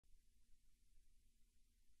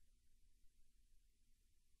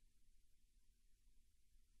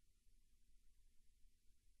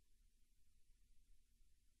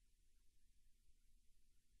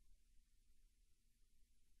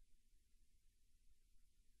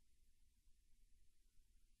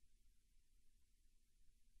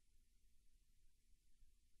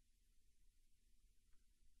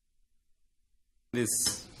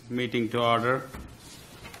This meeting to order.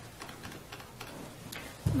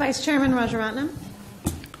 Vice Chairman Rajaratnam.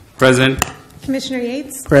 Present. Commissioner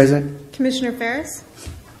Yates. Present. Commissioner Ferris.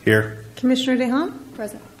 Here. Commissioner DeHaan.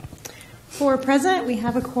 Present. For present, we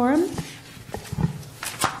have a quorum.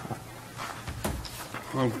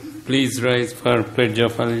 Please rise for Pledge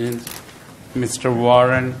of Allegiance. Mr.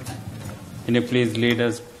 Warren, can you please lead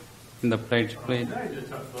us in the pledge, please?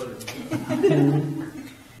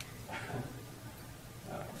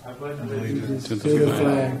 Allegiance to the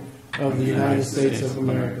flag of the United States of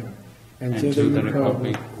America and to the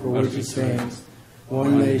republic for which it stands,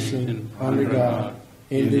 one nation, under God,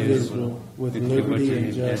 indivisible, with liberty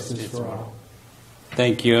and justice for all.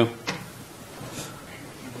 Thank you.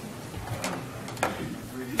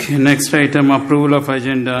 Okay, next item, approval of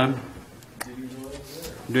agenda.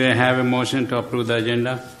 Do I have a motion to approve the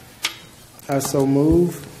agenda? I so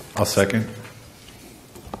move. I'll second.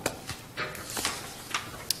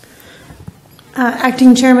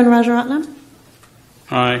 Acting Chairman Rajaratnam.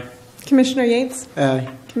 Aye. Commissioner Yates. Aye.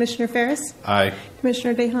 Commissioner Ferris. Aye.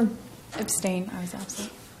 Commissioner DeHaan. Abstain. I was absent.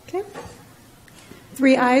 Okay.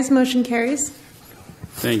 3 ayes, motion carries.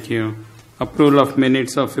 Thank you. Approval of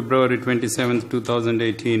minutes of February 27th,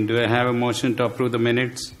 2018. Do I have a motion to approve the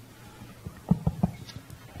minutes?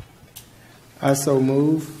 I so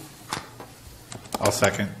move. I'll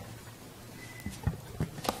second.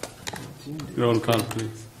 Roll call, please.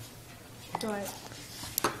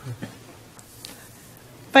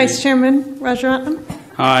 Vice Chairman Rajaratnam.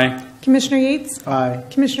 Aye. Commissioner Yates. Aye.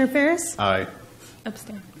 Commissioner Ferris. Aye.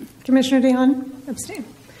 Abstain. Commissioner DeHaan. Abstain.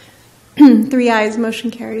 3 ayes, motion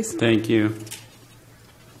carries. Thank you.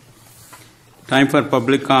 Time for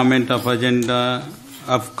public comment of agenda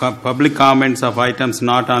public comments of items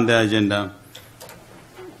not on the agenda.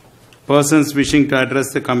 Persons wishing to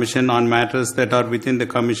address the Commission on matters that are within the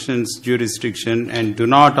Commission's jurisdiction and do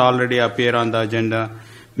not already appear on the agenda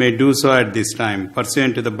may do so at this time.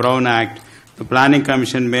 Pursuant to the Brown Act, the Planning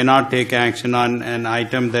Commission may not take action on an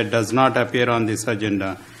item that does not appear on this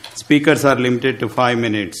agenda. Speakers are limited to 5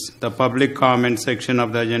 minutes. The public comment section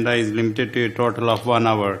of the agenda is limited to a total of 1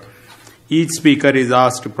 hour. Each speaker is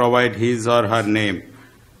asked to provide his or her name.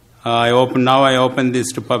 I open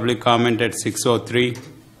this to public comment at 6:03.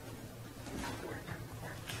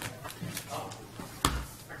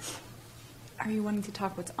 Are you wanting to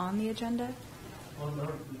talk what's on the agenda?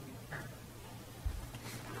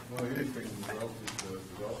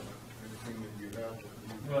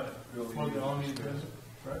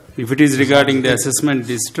 If it is regarding the assessment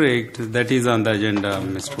district, that is on the agenda,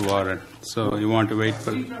 Mr. Warren. So you want to wait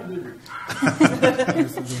for it? All right,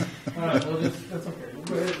 well, that's okay. We'll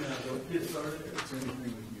go ahead now. Go get started. It's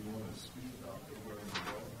anything that you want to speak about regarding the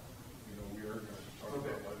development. You know, we are going to talk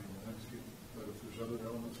about lighting and landscape, but if there's other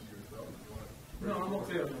elements of your thought, you want to... No, I'm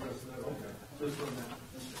okay with the rest of that. Okay. Just for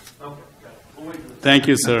now. Okay, got it. We'll wait for that. Thank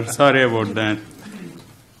you, sir. Sorry about that.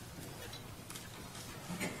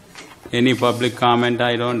 Any public comment?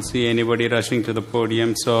 I don't see anybody rushing to the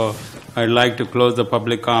podium, so I'd like to close the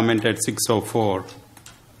public comment at 6:04.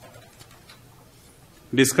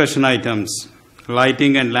 Discussion items.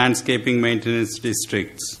 Lighting and landscaping maintenance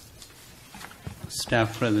districts.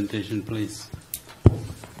 Staff presentation, please.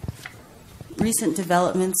 Recent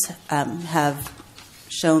developments have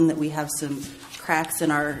shown that we have some cracks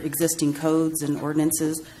in our existing codes and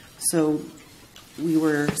ordinances. So we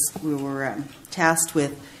were tasked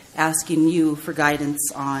with asking you for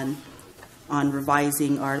guidance on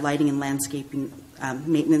revising our lighting and landscaping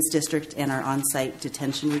maintenance district and our on-site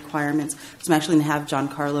detention requirements. So I'm actually going to have John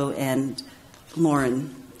Carlo and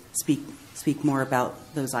Lauren speak more about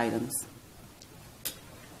those items.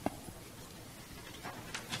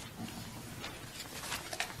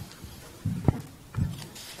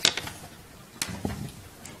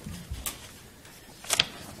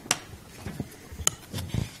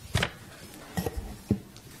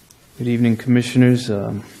 Good evening, Commissioners.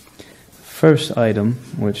 First item,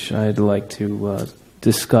 which I'd like to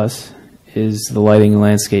discuss, is the Lighting and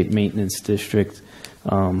Landscape Maintenance District,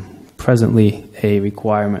 presently a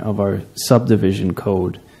requirement of our subdivision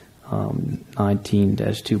code,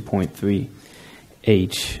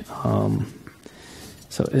 19-2.3H.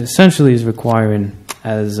 So it essentially is requiring,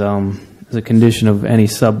 as a condition of any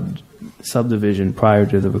subdivision prior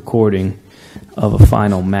to the recording of a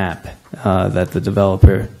final map, that the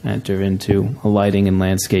developer enter into a lighting and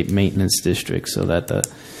landscape maintenance district so that the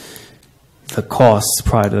costs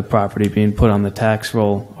prior to the property being put on the tax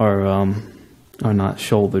roll are not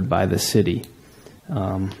shouldered by the city.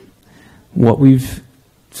 What we've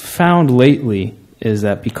found lately is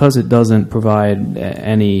that because it doesn't provide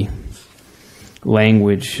any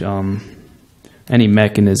language any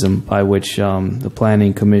mechanism by which the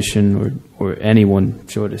Planning Commission or anyone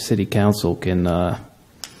short of City Council can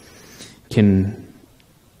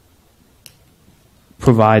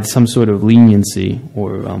provide some sort of leniency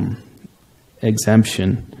or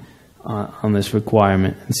exemption on this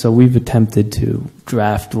requirement. And so we've attempted to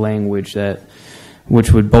draft language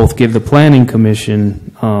which would both give the Planning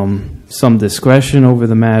Commission some discretion over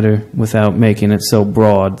the matter without making it so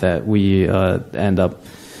broad that we end up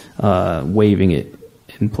waiving it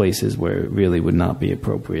in places where it really would not be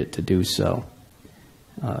appropriate to do so.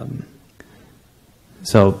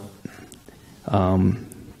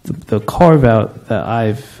 The carve-out that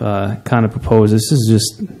I've kind of proposed, this is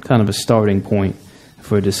just kind of a starting point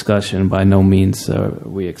for a discussion. By no means are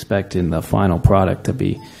we expecting the final product to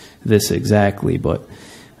be this exactly, but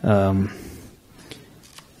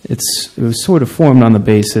it was sort of formed on the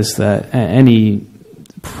basis that any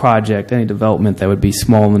project, any development that would be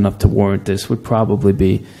small enough to warrant this would probably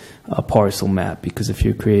be a parcel map, because if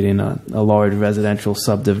you're creating a large residential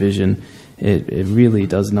subdivision, it really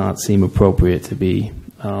does not seem appropriate to be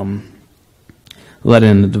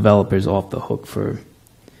letting the developers off the hook for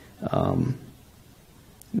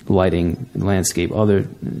lighting, landscape, other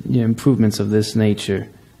improvements of this nature.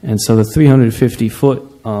 And so the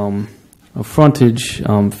 350-foot frontage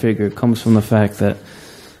figure comes from the fact that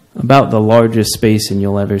about the largest spacing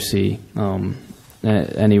you'll ever see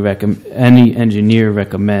any engineer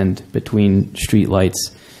recommend between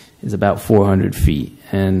streetlights is about 400 feet.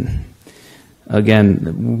 And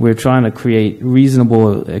again, we're trying to create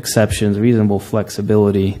reasonable exceptions, reasonable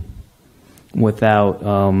flexibility without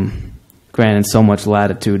granting so much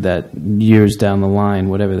latitude that years down the line,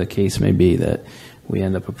 whatever the case may be, that we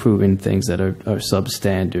end up approving things that are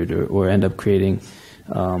substandard or end up creating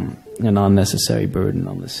an unnecessary burden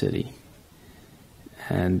on the city.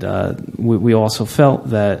 And we also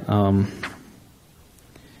felt that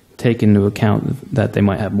take into account that they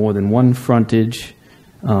might have more than one frontage,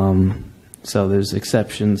 so there's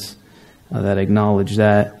exceptions that acknowledge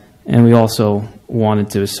that. And we also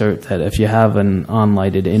wanted to assert that if you have an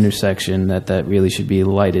unlighted intersection, that really should be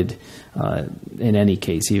lighted in any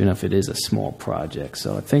case, even if it is a small project.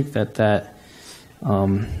 So I think that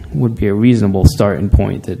would be a reasonable starting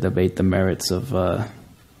point to debate the merits of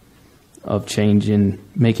changing,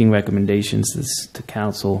 making recommendations to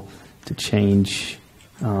council to change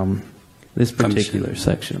this particular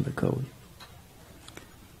section of the code.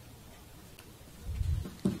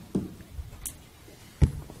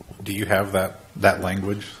 Do you have that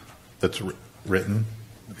language that's written?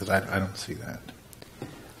 Because I don't see that.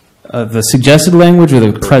 The suggested language or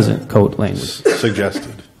the present code language?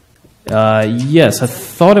 Suggested. Yes, I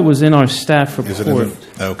thought it was in our staff report. Is it in the,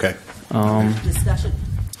 okay. Discussion.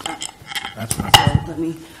 That's fine. So let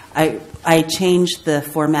me. I changed the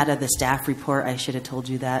format of the staff report. I should have told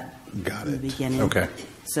you that Got in it. the beginning. Okay.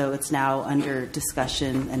 So it's now under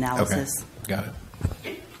discussion analysis. Okay. Got it.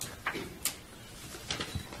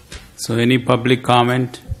 So any public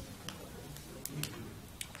comment?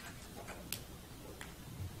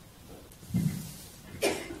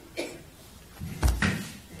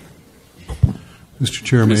 Mr.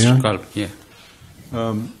 Chair, may I? Mr. Culp, yeah.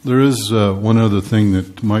 There is one other thing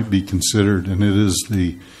that might be considered, and it is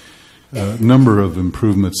the number of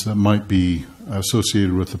improvements that might be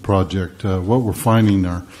associated with the project. What we're finding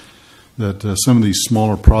are that some of these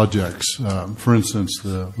smaller projects, for instance,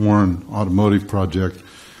 the Warren Automotive project,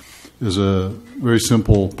 is a very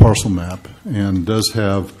simple parcel map and does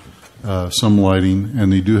have some lighting,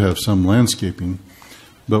 and they do have some landscaping.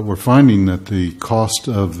 But we're finding that the cost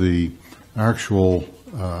of the actual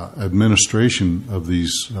administration of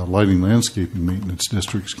these lighting, landscaping, maintenance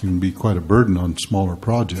districts can be quite a burden on smaller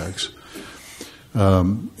projects.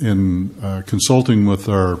 In consulting with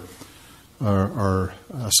our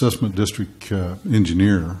assessment district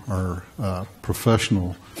engineer, our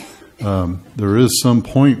professional, there is some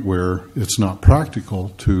point where it's not practical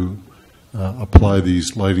to apply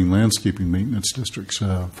these lighting, landscaping, maintenance districts.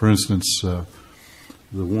 For instance,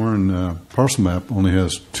 the Warren parcel map only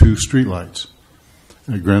has 2 streetlights.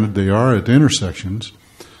 Granted, they are at intersections,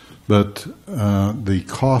 but the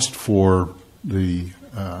cost for the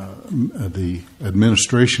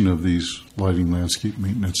administration of these lighting, landscape,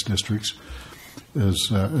 maintenance districts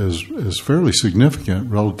is fairly significant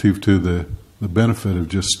relative to the benefit of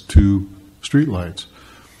just 2 streetlights.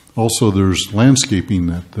 Also, there's landscaping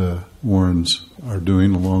that the Warrens are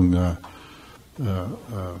doing along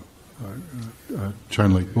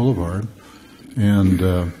China Lake Boulevard, and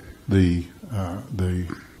the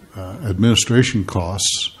administration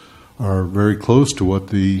costs are very close to what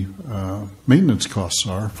the maintenance costs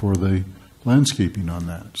are for the landscaping on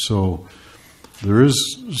that. So there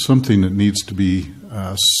is something that needs to be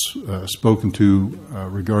spoken to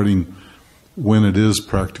regarding when it is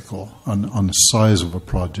practical on the size of a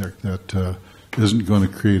project that isn't going to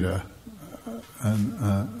create an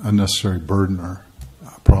unnecessary burden or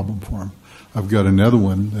problem for them. I've got another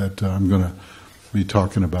one that I'm going to be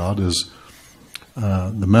talking about is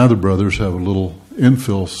the Mather Brothers have a little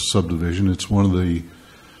infill subdivision. It's one of the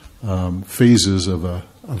phases of a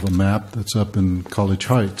map that's up in College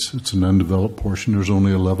Heights. It's an undeveloped portion. There's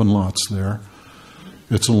only 11 lots there.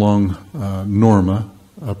 It's along Norma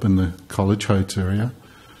up in the College Heights area.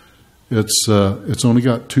 It's only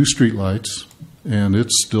got 2 street lights, and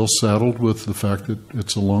it's still saddled with the fact that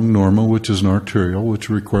it's along Norma, which is an arterial, which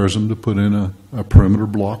requires them to put in a perimeter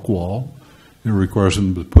block wall. It requires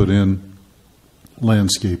them to put in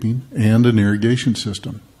landscaping and an irrigation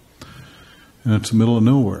system. And it's the middle of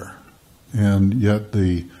nowhere. And yet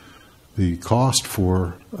the cost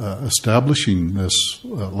for establishing this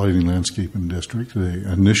lighting landscaping district, the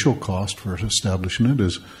initial cost for establishing it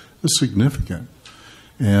is significant.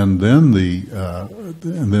 And then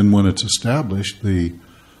when it's established, the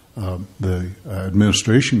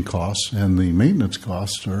administration costs and the maintenance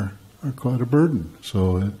costs are quite a burden.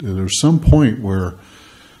 So there's some point where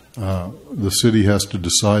the city has to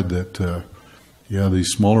decide that these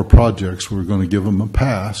smaller projects, we're going to give them a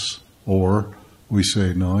pass, or we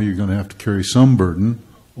say, no, you're going to have to carry some burden,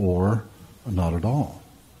 or not at all.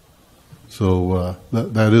 So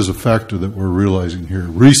that is a factor that we're realizing here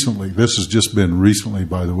recently. This has just been recently,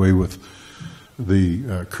 by the way, with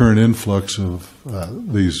the current influx of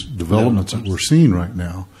these developments that we're seeing right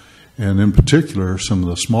now. And in particular, some of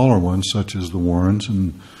the smaller ones, such as the Warrens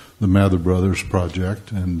and the Mather Brothers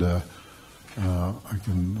project. And I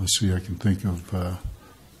can think of,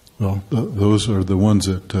 those are the ones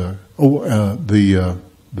that,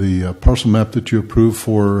 the parcel map that you approved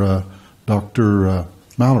for Dr.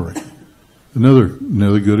 Mallory.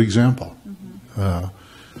 Another good example.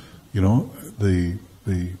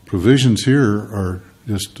 The provisions here are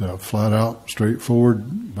just flat out,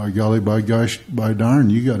 straightforward. By golly, by gosh, by darn,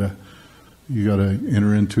 you gotta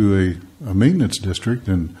enter into a maintenance district,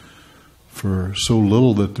 and for so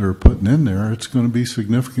little that they're putting in there, it's going to be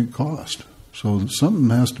significant cost. So something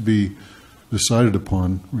has to be decided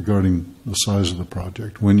upon regarding the size of the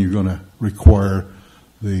project, when you're going to require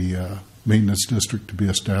the maintenance district to be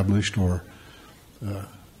established, or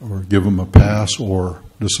give them a pass, or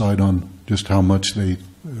decide on just how much they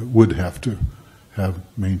would have to have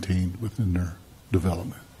maintained within their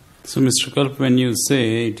development. So, Mr. Culp, when you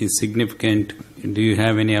say it is significant, do you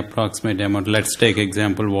have any approximate amount? Let's take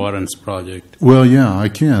example Warren's project. Well, yeah, I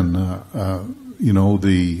can.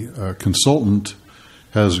 The consultant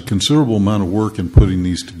has a considerable amount of work in putting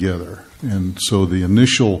these together, and so the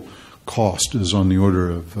initial cost is on the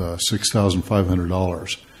order of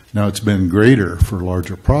 $6,500. Now, it's been greater for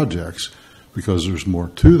larger projects because there's more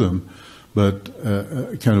to them, but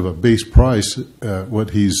kind of a base price, what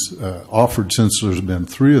he's offered, since there's been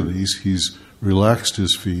 3 of these, he's relaxed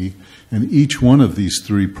his fee, and each one of these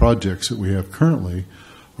 3 projects that we have currently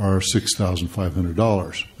are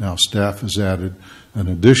 $6,500. Now, staff has added an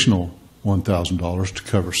additional $1,000 to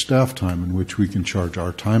cover staff time, in which we can charge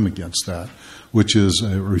our time against that, which is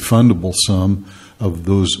a refundable sum of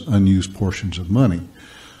those unused portions of money.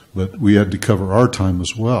 But we had to cover our time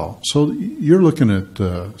as well. So you're looking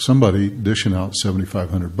at somebody dishing out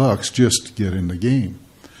 $7,500 just to get in the game.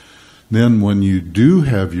 Then when you do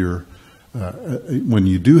have your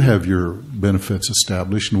benefits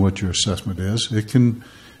established and what your assessment is, it can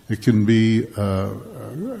be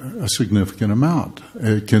a significant amount.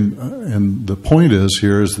 And the point is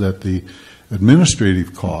that the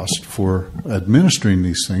administrative cost for administering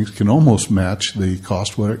these things can almost match the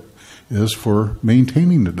cost what it is for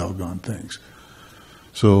maintaining the doggone things.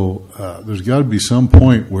 So there's got to be some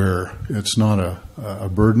point where it's not a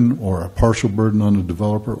burden or a partial burden on the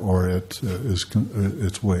developer, or it's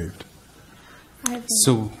waived.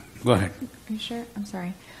 So, go ahead. Are you sure? I'm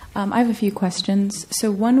sorry. I have a few questions.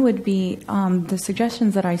 So one would be the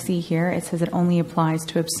suggestions that I see here. It says it only applies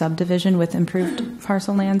to a subdivision with improved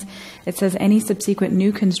parcel lands. It says any subsequent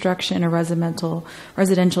new construction or residential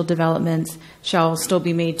developments shall still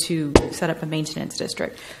be made to set up a maintenance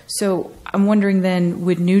district. So I'm wondering then,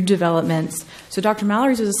 would new developments, so Dr.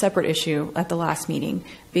 Mallory's was a separate issue at the last meeting,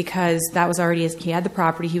 because that was already, he had the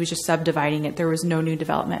property, he was just subdividing it, there was no new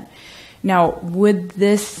development. Now, would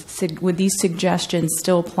these suggestions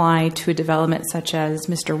still apply to a development such as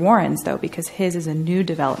Mr. Warren's, though, because his is a new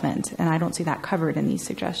development, and I don't see that covered in these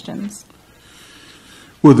suggestions?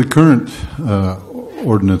 Well, the current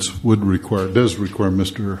ordinance does require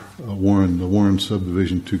Mr. Warren, the Warren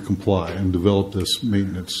subdivision, to comply and develop this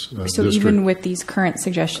maintenance So district. even with these current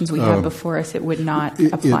suggestions we have before us, it would not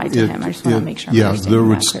apply to him. I just want to make sure I'm Yeah, understanding there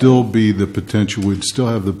would that still clearly. be the potential, we'd still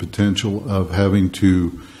have the potential of having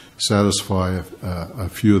to satisfy a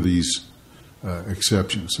few of these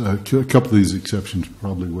exceptions. A couple of these exceptions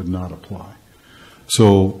probably would not apply.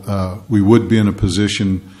 So we would be in a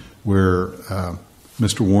position where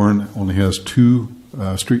Mr. Warren only has 2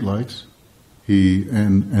 streetlights.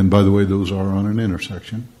 And by the way, those are on an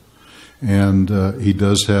intersection. And he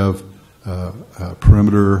does have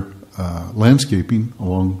perimeter landscaping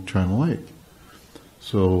along China Lake.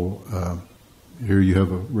 So here you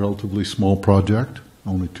have a relatively small project,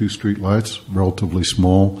 only 2 streetlights, relatively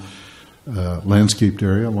small landscaped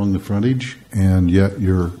area along the frontage, and yet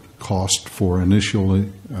your cost for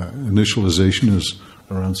initialization is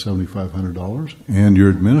around $7,500, and your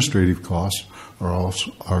administrative costs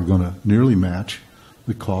are going to nearly match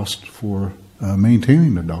the cost for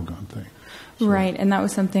maintaining the doggone thing. Right, and that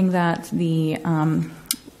was something that the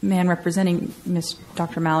man representing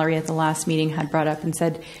Dr. Mallory at the last meeting had brought up and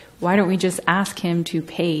said, why don't we just ask him to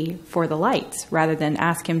pay for the lights rather than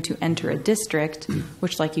ask him to enter a district,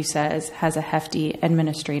 which, like you said, has a hefty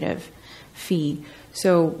administrative fee.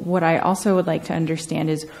 So what I also would like to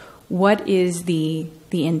understand is, what is the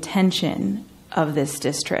intention of this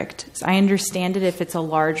district? So I understand it if it's a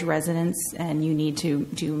large residence and you need to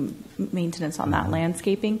do maintenance on that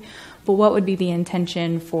landscaping, but what would be the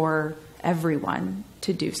intention for everyone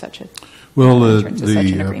to do such a Well, enter into such an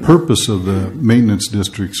the agreement? purpose of the maintenance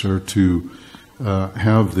districts are to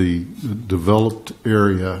have the developed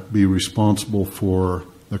area be responsible for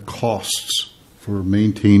the costs for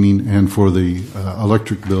maintaining and for the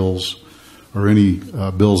electric bills or any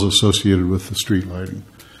bills associated with the street lighting.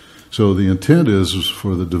 So the intent is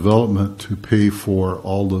for the development to pay for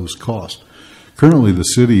all those costs. Currently, the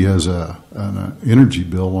city has an energy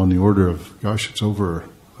bill on the order of, it's over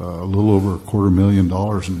a little over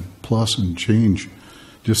 $250,000 and plus and change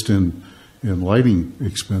just in lighting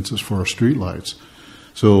expenses for our street lights.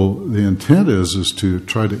 So the intent is to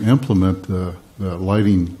try to implement the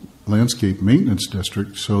lighting landscape maintenance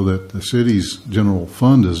district so that the city's general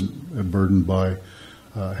fund isn't burdened by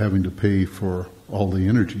having to pay for all the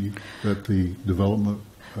energy that the development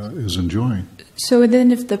is enjoying. So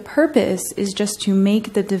then if the purpose is just to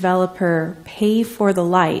make the developer pay for the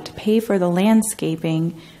light, pay for the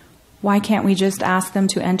landscaping, why can't we just ask them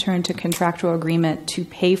to enter into contractual agreement to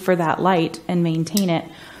pay for that light and maintain it,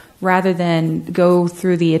 rather than go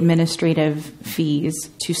through the administrative fees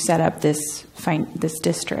to set up this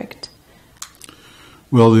district?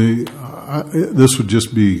 Well, this would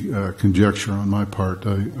just be conjecture on my part.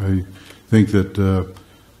 I think that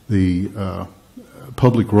the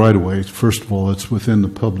public right-of-way, first of all, it's within the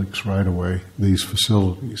public's right-of-way, these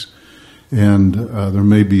facilities. And there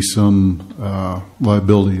may be some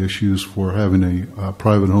liability issues for having a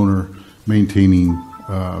private owner maintaining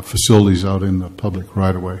facilities out in the public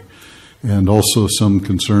right-of-way. And also some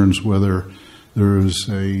concerns whether there is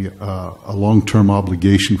a long-term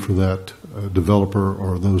obligation for that developer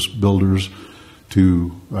or those builders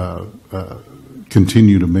to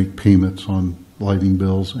continue to make payments on lighting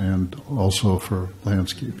bills and also for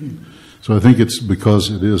landscaping. So I think it's because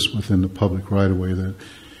it is within the public right-of-way that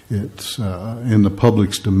it's in the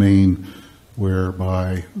public's domain,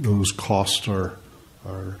 whereby those costs are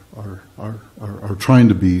trying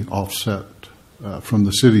to be offset from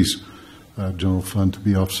the city's general fund, to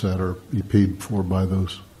be offset or be paid for by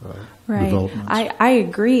those developments. I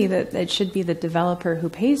agree that it should be the developer who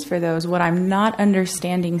pays for those. What I'm not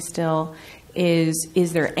understanding still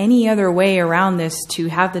is there any other way around this to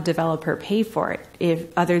have the developer pay for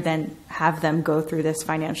it, other than have them go through this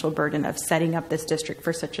financial burden of setting up this district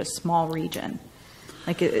for such a small region?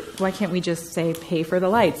 Why can't we just say pay for the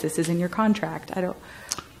lights? This is in your contract. Or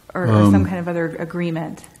some kind of other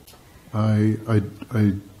agreement.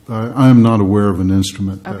 I'm not aware of an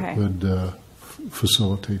instrument that would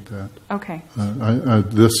facilitate that. Okay.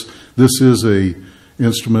 This is a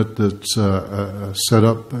instrument that's set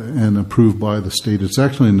up and approved by the state. It's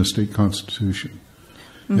actually in the state constitution,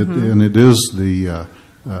 and it is the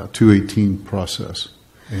 218 process.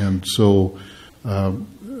 And so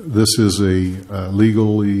this is a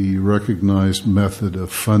legally recognized method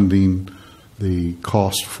of funding the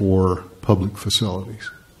cost for public facilities.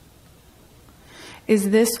 Is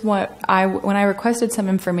this when I requested some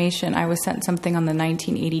information, I was sent something on the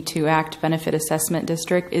 1982 Act Benefit Assessment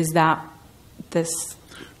District. Is that this?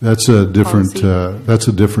 That's a different. That's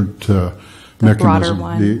a different mechanism. Broader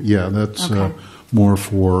one. That's more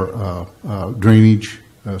for drainage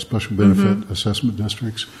special benefit assessment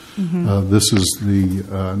districts. This is the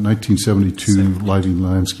 1972 lighting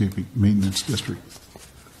landscaping maintenance district.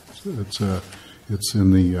 So it's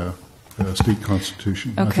in the state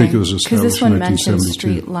constitution. I think it was Because established this in one mentions 1972.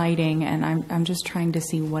 street lighting, and I'm just trying to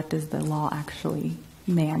see what does the law actually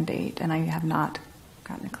mandate, and I have not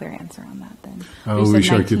gotten a clear answer on that. Then I You said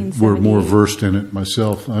wish I could, were more 1978. versed in it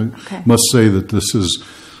myself. I Okay. must say that this is,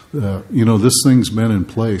 this thing's been in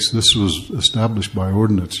place. This was established by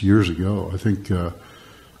ordinance years ago. I think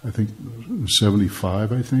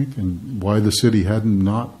 75, I think. And why the city hadn't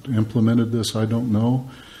not implemented this, I don't know.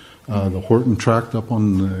 The Horton tract up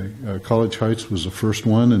on College Heights was the first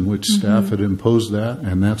one in which staff had imposed that,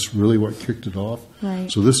 and that's really what kicked it off.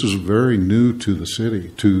 Right. So this is very new to the city,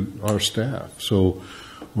 to our staff. So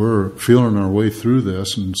we're feeling our way through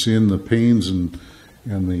this and seeing the pains and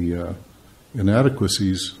the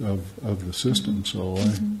inadequacies of the system. So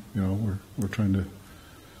we're trying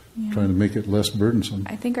to make it less burdensome.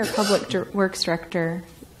 I think our public works director.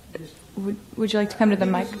 Would you like to come to the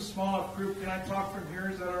mic? This is a small enough group. Can I talk from here?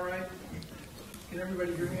 Is that all right? Can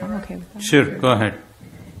everybody hear me all I'm right? okay with that. Sure, go ahead.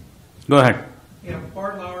 Go ahead. Yeah,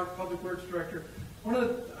 Bart Lauer, Public Works Director. One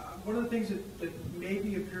of the things that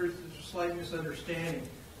maybe appears as a slight misunderstanding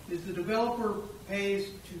is the developer pays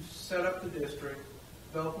to set up the district.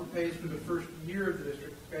 Developer pays for the first year of the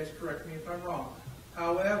district. You guys correct me if I'm wrong.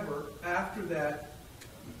 However, after that,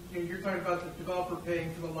 you're talking about the developer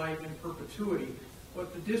paying for the light in perpetuity.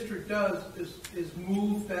 What the district does is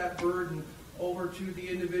move that burden over to the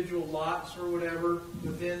individual lots or whatever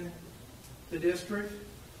within the district,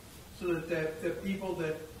 so that people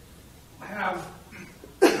that have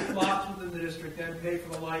lots within the district then pay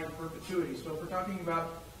for the light in perpetuity. So if we're talking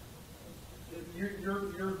about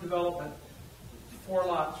your development, 4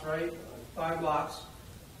 lots, right? 5 lots.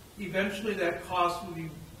 Eventually that cost will be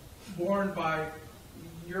borne by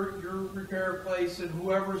your repair place and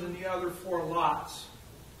whoever's in the other 4 lots,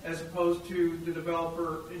 as opposed to the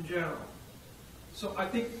developer in general. So I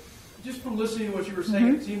think, just from listening to what you were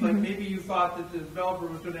saying, it seemed like maybe you thought that the developer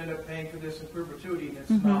was going to end up paying for this in perpetuity, and it's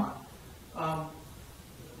not.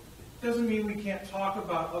 Doesn't mean we can't talk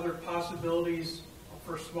about other possibilities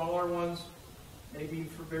for smaller ones, maybe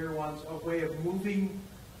for bigger ones, a way of moving.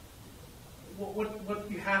 What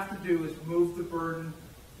you have to do is move the burden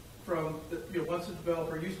from once the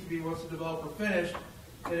developer used to be, once the developer finished,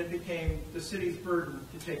 then it became the city's burden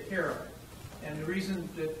to take care of it. And the reason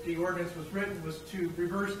that the ordinance was written was to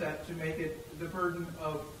reverse that, to make it the burden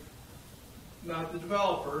of not the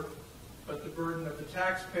developer, but the burden of the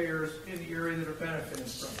taxpayers in the area that are benefiting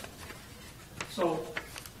from it. So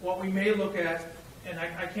what we may look at, and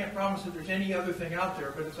I can't promise that there's any other thing out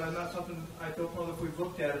there, but it's not something, I don't know if we've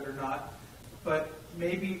looked at it or not, but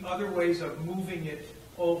maybe other ways of moving it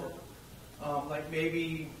over. Like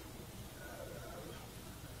maybe,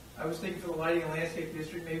 I was thinking for the lighting and landscape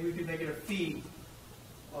district, maybe we could make it a fee,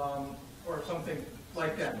 or something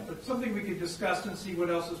like that. But something we could discuss and see what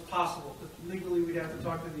else is possible. But legally, we'd have to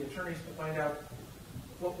talk to the attorneys to find out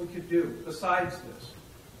what we could do besides this.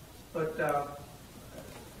 But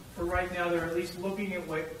for right now, they're at least looking at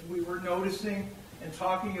what we were noticing and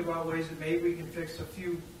talking about ways that maybe we can fix a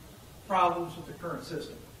few problems with the current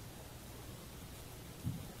system.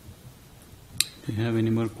 Do you have any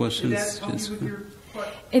more Did questions? that help you with your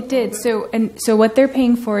question? It did. So what they're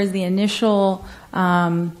paying for is the initial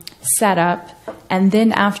setup, and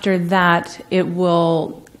then after that, it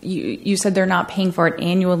will. You said they're not paying for it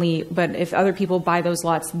annually, but if other people buy those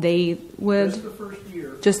lots, they would. Just the first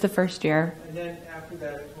year, Just the first year. and then after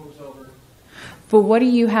that, it moves over. But what do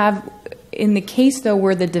you have in the case, though,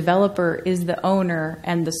 where the developer is the owner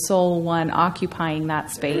and the sole one occupying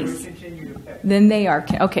that They would space? continue to pay. Then they are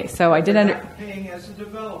okay. So I did They're under. not paying as a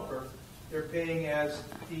developer. They're paying as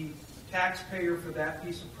the taxpayer for that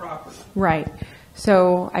piece of property. Right.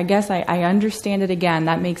 So I guess I understand it again.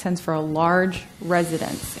 That makes sense for a large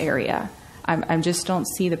residence area. I just don't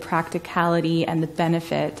see the practicality and the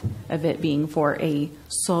benefit of it being for a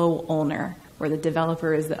sole owner, where the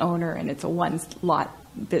developer is the owner and it's a one-lot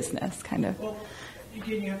business kind of. Well,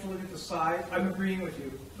 again, you have to look at the size. I'm agreeing with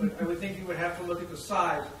you, but I would think you would have to look at the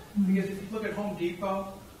size. Because if you look at Home Depot,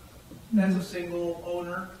 that's a single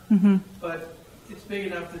owner, but it's big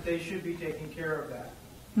enough that they should be taking care of that.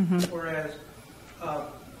 Whereas,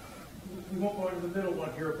 we won't go into the middle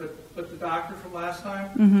one here, but the doctor from last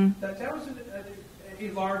time, that was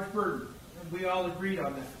a large burden, and we all agreed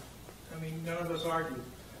on that. I mean, none of us argued.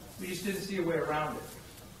 We just didn't see a way around it,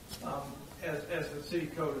 as the city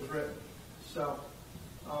code is written. So,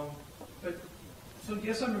 so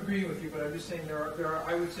yes, I'm agreeing with you, but I'm just saying there are.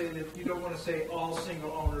 I would say that you don't want to say all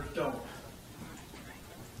single owners don't.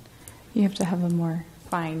 You have to have a more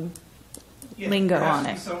fine Yeah, lingo there has on to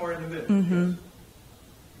be it. somewhere in the middle. Mm-hmm. yes.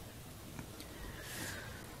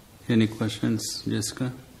 Any questions,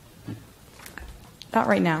 Jessica? Not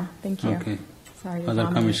right now. Thank you. Okay. Sorry. to Other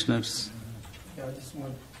dominate. commissioners? Yeah, I just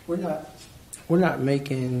want, we're not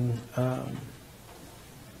making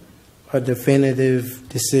a definitive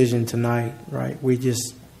decision tonight, right?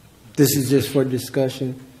 This is just for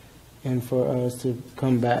discussion and for us to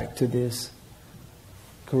come back to this,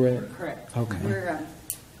 correct? Correct. Okay.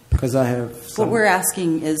 Because I have what some. we're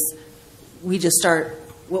asking is,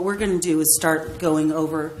 what we're going to do is start going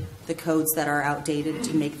over the codes that are outdated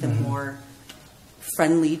to make them more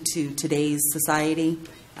friendly to today's society,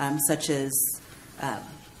 such as,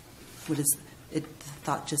 what is it?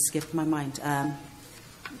 Thought just skipped my mind.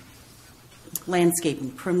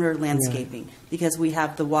 Landscaping, perimeter landscaping, because we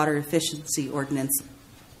have the water efficiency ordinance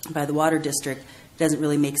by the water district. It doesn't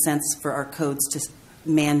really make sense for our codes to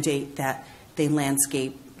mandate that they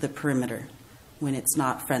landscape the perimeter when it's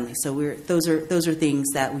not friendly. So those are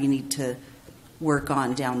things that we need to work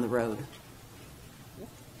on down the road.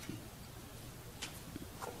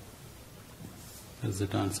 Does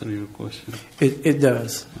it answer your question? It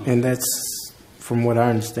does, and that's, from what I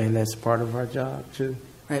understand, that's part of our job too.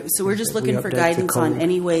 Right. So we're just We looking for update the guidance on code.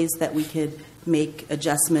 any ways that we could make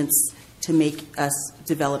adjustments to make us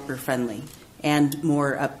developer friendly and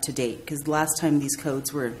more up to date. Because the last time these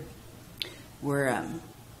codes were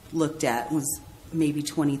looked at was maybe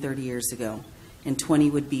 20, 30 years ago, and 20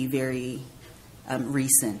 would be very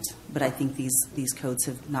recent. But I think these codes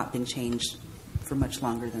have not been changed for much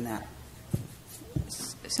longer than that.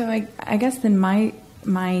 So I guess then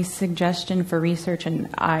my suggestion for research, and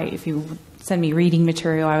if you send me reading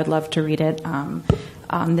material, I would love to read it on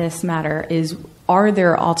this matter, is are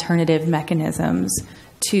there alternative mechanisms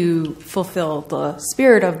to fulfill the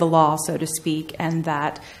spirit of the law, so to speak, and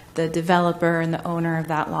that the developer and the owner of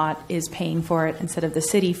that lot is paying for it instead of the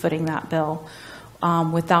city footing that bill,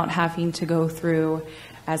 without having to go through,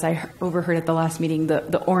 as I overheard at the last meeting,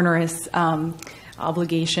 the onerous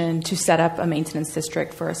obligation to set up a maintenance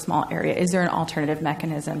district for a small area. Is there an alternative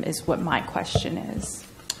mechanism is what my question is.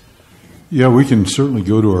 Yeah, we can certainly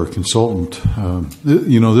go to our consultant.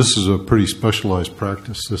 This is a pretty specialized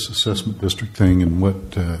practice, this assessment district thing, and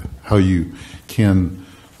how you can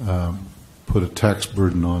put a tax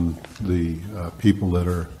burden on the people that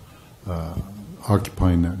are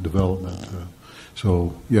occupying that development.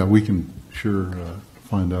 We can sure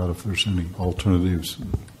find out if there's any alternatives,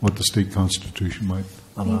 what the state constitution might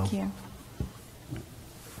allow. Thank you.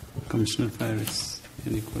 Commissioner Paris,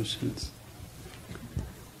 any questions?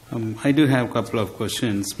 I do have a couple of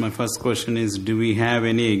questions. My first question is, do we have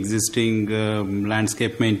any existing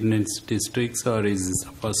landscape maintenance districts, or is this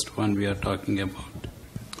the first one we are talking about?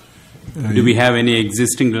 Do we have any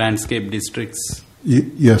existing landscape districts?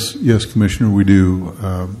 Yes, Commissioner, we do.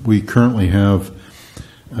 We currently have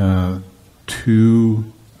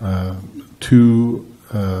two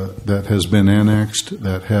that has been annexed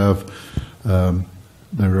that have,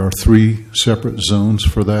 there are 3 separate zones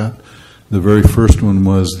for that. The very first one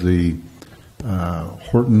was the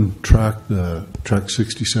Horton tract, the tract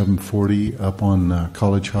 6740 up on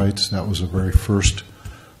College Heights. That was the very first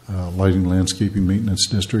lighting landscaping maintenance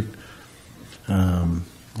district. I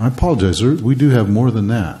apologize, we do have more than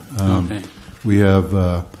that. Okay. We have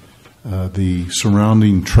the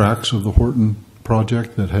surrounding tracts of the Horton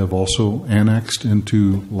project that have also annexed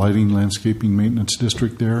into lighting landscaping maintenance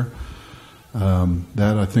district there.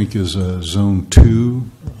 That I think is zone 2.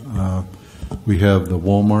 We have the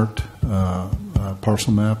Walmart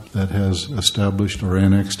parcel map that has established or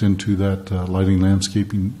annexed into that lighting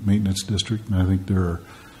landscaping maintenance district, and I think there are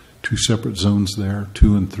 2 separate zones there,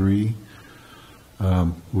 2 and 3.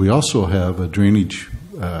 We also have a drainage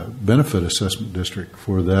benefit assessment district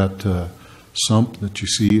for that sump that you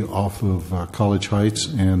see off of College Heights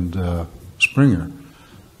and Springer.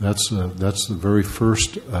 That's the very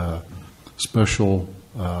first special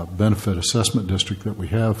benefit assessment district that we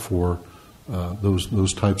have for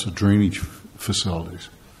those types of drainage facilities.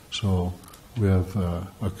 So we have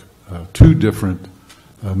 2 different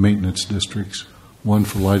maintenance districts, one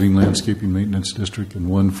for lighting landscaping maintenance district and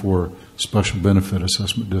one for special benefit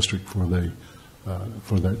assessment district for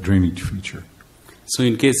that drainage feature. So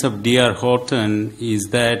in case of DR Horton, is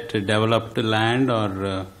that developed land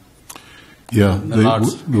or?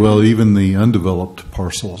 Even the undeveloped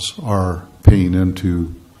parcels are paying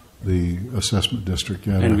into the assessment district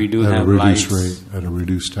at And we do a have reduced lights. rate, at a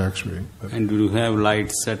reduced tax rate. But And do have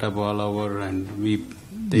lights set up all over, and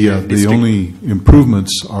the only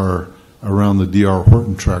improvements are around the DR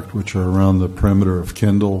Horton tract, which are around the perimeter of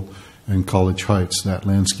Kendall and College Heights. That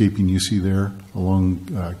landscaping you see there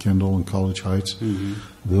along Kendall and College Heights,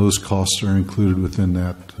 those costs are included within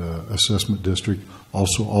that assessment district.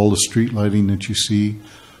 Also, all the street lighting that you see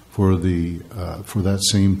for that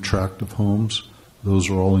same tract of homes, those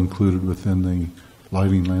are all included within the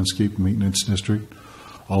lighting landscape maintenance district.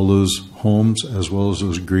 All those homes, as well as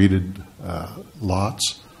those graded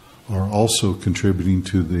lots, are also contributing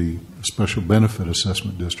to the special benefit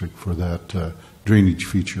assessment district for that drainage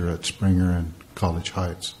feature at Springer and College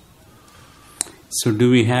Heights. So do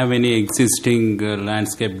we have any existing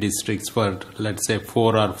landscape districts for, let's say,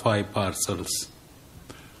 4 or 5 parcels?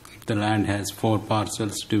 If the land has 4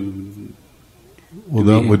 parcels, well,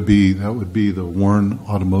 that would be the Warren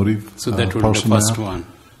Automotive. So that would be the first one.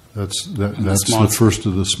 That's the first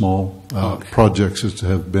of the small projects that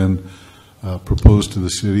have been proposed to the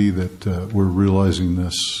city that we're realizing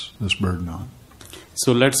this burden on.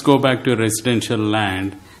 So let's go back to residential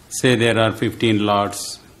land. Say there are 15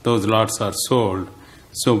 lots. Those lots are sold.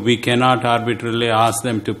 So we cannot arbitrarily ask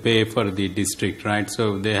them to pay for the district, right?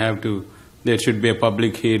 So there should be a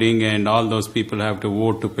public hearing and all those people have to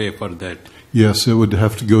vote to pay for that. Yes, it would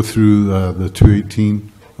have to go through the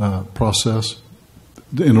 218 process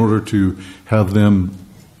in order to have them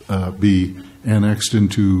be annexed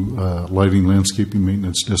into lighting landscaping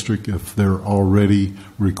maintenance district if they're already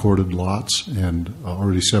recorded lots and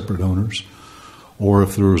already separate owners, or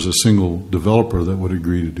if there was a single developer that would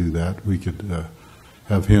agree to do that, we could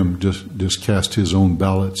have him just cast his own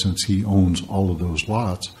ballot since he owns all of those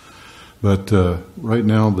lots. But right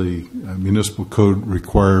now the municipal code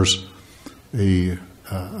requires a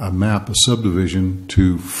map, a subdivision,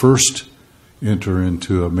 to first enter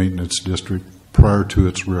into a maintenance district prior to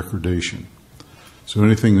its recordation. So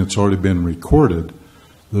anything that's already been recorded,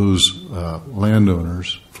 those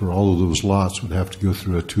landowners for all of those lots would have to go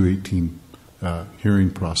through a 218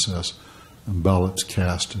 hearing process and ballots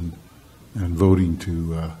cast and voting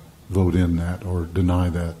to vote in that or deny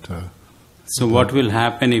that. So what will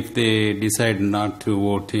happen if they decide not to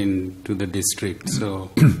vote into the district?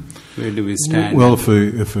 So where do we stand? Well,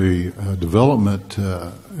 if a development,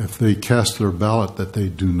 if they cast their ballot that they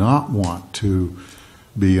do not want to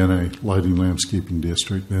be in a lighting landscaping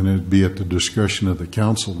district, then it'd be at the discretion of the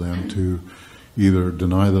council then to either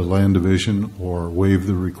deny the land division or waive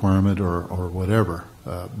the requirement or whatever.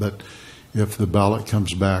 But if the ballot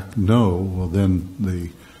comes back no, well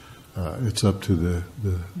then it's up to the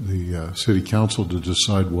city council to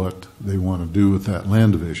decide what they want to do with that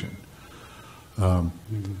land division.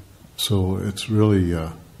 So it's really,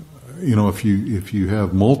 if you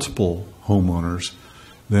have multiple homeowners,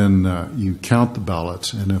 then you count the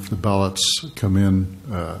ballots, and if the ballots come in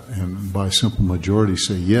and by simple majority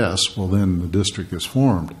say yes, well then the district is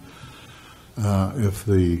formed. If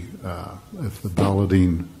the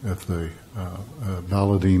balloting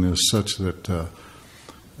is such that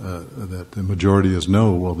that the majority is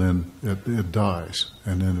no, well then it dies,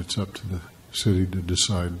 and then it's up to the city to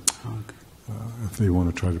decide if they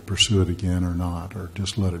want to try to pursue it again or not, or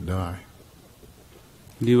just let it die.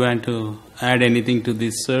 Do you want to add anything to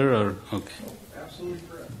this, sir? Or okay. Absolutely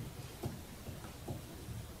correct.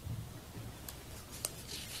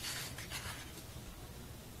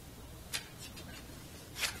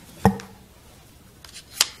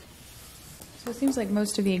 So it seems like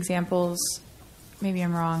most of the examples, maybe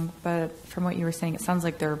I'm wrong, but from what you were saying, it sounds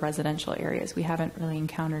like they're residential areas. We haven't really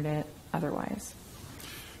encountered it otherwise.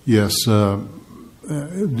 Yes, with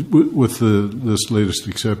this latest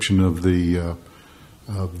exception of the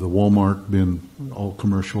Walmart being all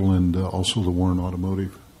commercial, and also the Warren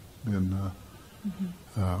Automotive being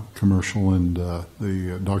commercial, and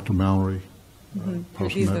the Dr. Mallory.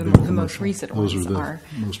 These are the most recent ones. Those are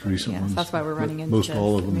the most recent ones. That's why we're running into most this.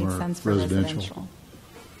 all of them It makes are sense for residential.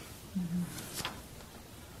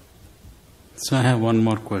 So I have one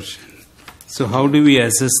more question. So how do we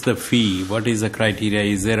assess the fee? What is the criteria?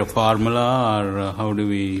 Is there a formula, or how do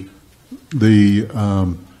we? The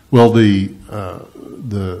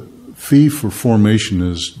fee for formation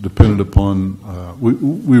is dependent upon.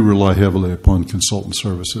 We rely heavily upon consultant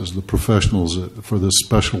services, the professionals for this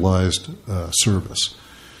specialized service.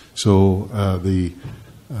 So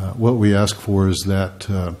what we ask for is that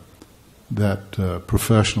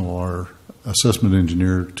professional, our assessment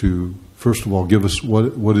engineer, to first of all give us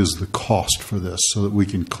what is the cost for this, so that we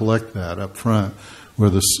can collect that up front,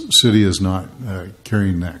 where the city is not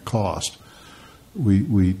carrying that cost.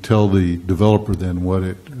 We tell the developer then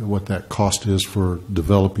what that cost is for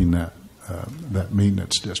developing that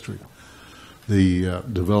maintenance district. The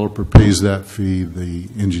developer pays that fee. The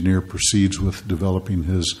engineer proceeds with developing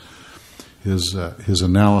his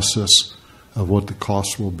analysis of what the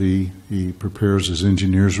costs will be. He prepares his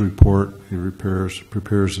engineer's report. He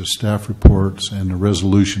prepares his staff reports and the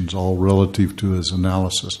resolutions, all relative to his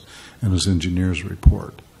analysis and his engineer's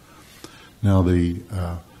report. Now, the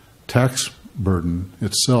tax burden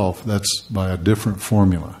itself, that's by a different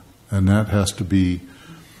formula, and that has to be,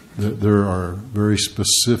 there are very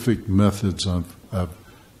specific methods of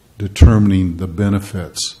determining the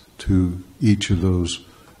benefits to each of those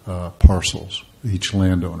parcels, each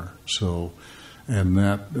landowner. So, and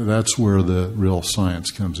that's where the real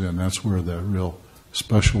science comes in. That's where the real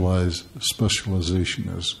specialization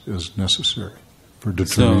is necessary for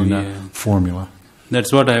determining that formula.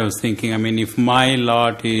 That's what I was thinking. I mean, if my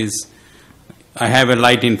lot is, I have a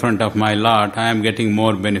light in front of my lot, I am getting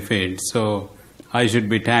more benefit. So I should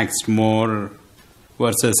be taxed more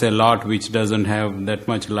versus a lot which doesn't have that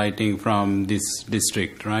much lighting from this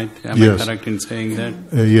district, right? Am I correct in saying that?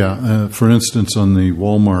 Yeah. For instance, on the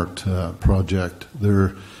Walmart project,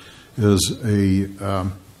 there is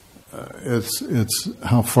it's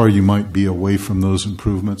how far you might be away from those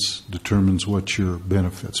improvements determines what your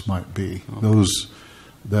benefits might be. Okay. Those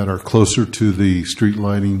that are closer to the street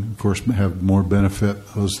lighting, of course, have more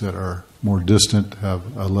benefit. Those that are more distant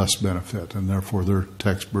have a less benefit, and therefore their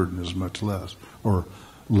tax burden is much less, or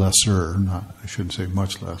lesser. Not, I shouldn't say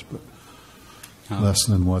much less, but less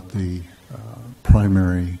than what the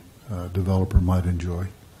primary developer might enjoy.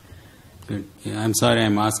 Good. Yeah, I'm sorry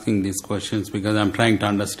I'm asking these questions because I'm trying to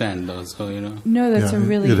understand those. So No, that's a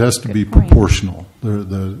really it has to good be point. proportional.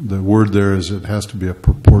 The word there is it has to be a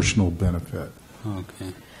proportional benefit.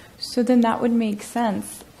 Okay. So then that would make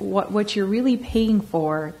sense. What you're really paying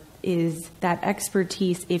for is that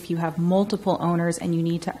expertise if you have multiple owners and you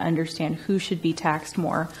need to understand who should be taxed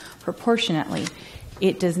more proportionately.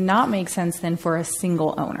 It does not make sense then for a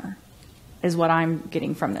single owner, is what I'm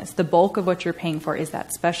getting from this. The bulk of what you're paying for is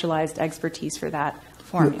that specialized expertise for that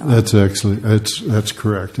formula. That's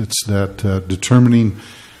correct. It's that determining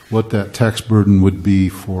what that tax burden would be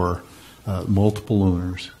for multiple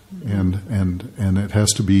owners, and it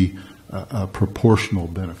has to be a proportional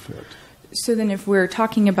benefit. So then if we're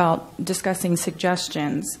talking about discussing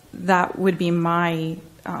suggestions, that would be my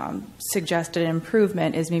suggested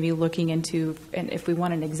improvement, is maybe looking into, and if we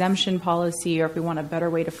want an exemption policy or if we want a better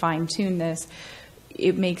way to fine-tune this,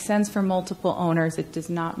 it makes sense for multiple owners. It does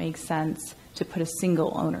not make sense to put a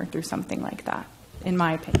single owner through something like that, in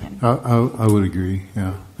my opinion. I would agree,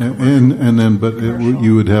 yeah. And then, but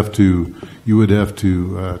you would have to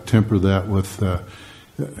temper that with.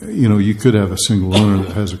 You could have a single owner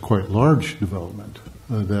that has a quite large development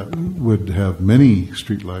that would have many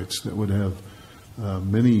streetlights, that would have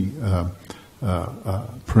many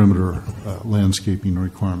perimeter landscaping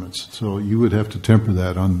requirements. So you would have to temper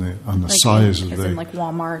that on the like size of the like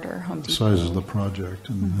Walmart or Home Depot. size of the project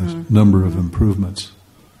and the number of improvements.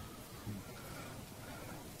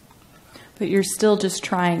 But you're still just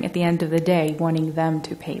trying, at the end of the day, wanting them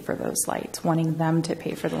to pay for those lights, wanting them to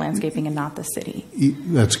pay for the landscaping and not the city.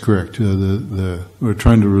 That's correct. We're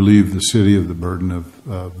trying to relieve the city of the burden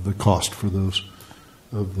of the cost for those,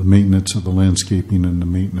 of the maintenance of the landscaping and the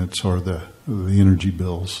maintenance or the energy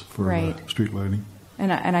bills for street lighting.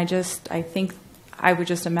 And I think I would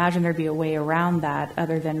just imagine there'd be a way around that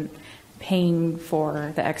other than paying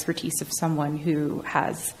for the expertise of someone who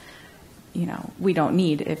has, we don't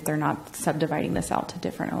need if they're not subdividing this out to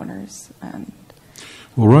different owners.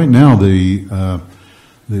 Well, right now the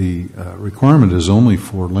requirement is only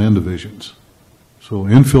for land divisions. So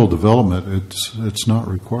infill development, it's not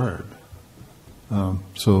required.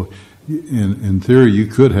 So in theory, you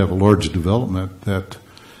could have a large development that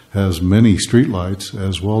has many streetlights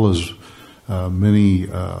as well as many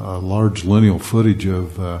large lineal footage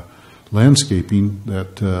of landscaping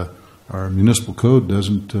that our municipal code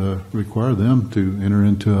doesn't require them to enter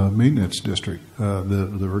into a maintenance district.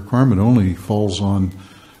 The requirement only falls on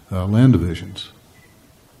land divisions.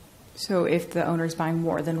 So if the owner's buying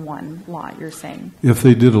more than one lot, you're saying? If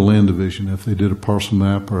they did a land division, if they did a parcel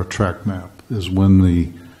map or a tract map, is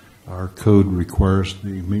when our code requires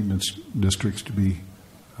the maintenance districts to be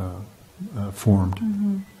formed.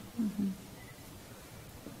 Mm-hmm.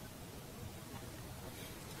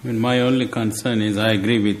 Mm-hmm. My only concern is I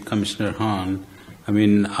agree with Commissioner Hahn.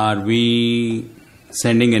 Are we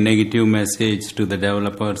sending a negative message to the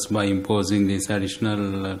developers by imposing these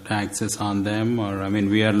additional taxes on them? Or,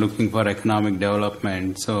 we are looking for economic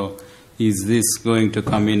development. So is this going to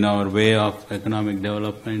come in our way of economic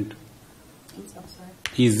development? I'm sorry?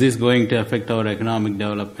 Is this going to affect our economic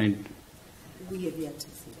development? We have yet to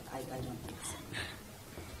see it. I don't think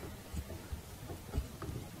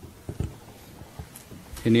so.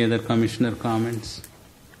 Any other commissioner comments?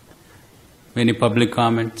 Any public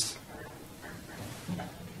comments?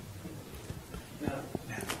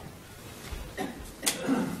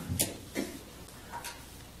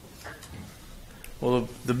 Well,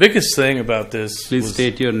 the biggest thing about this Please was,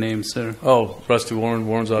 state your name, sir. Oh, Rusty Warren,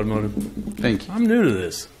 Warren's Automotive. Thank you. I'm new to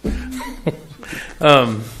this.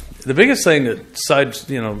 The biggest thing that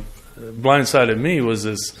blindsided me was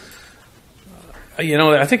this.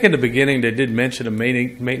 I think in the beginning they did mention a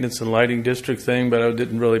maintenance and lighting district thing, but I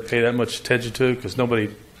didn't really pay that much attention to it because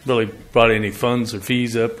nobody really brought any funds or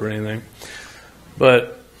fees up or anything.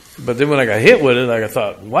 But then when I got hit with it, I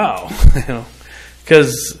thought, wow,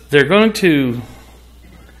 because they're going to.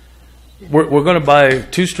 We're going to buy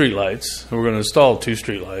 2 street lights. We're going to install 2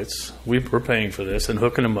 street lights. We're paying for this and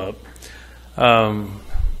hooking them up. And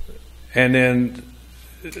then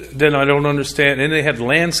I don't understand. And they had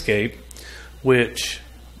landscape, which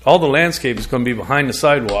all the landscape is going to be behind the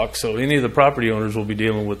sidewalk, so any of the property owners will be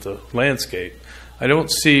dealing with the landscape. I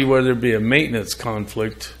don't see where there'd be a maintenance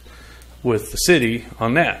conflict with the city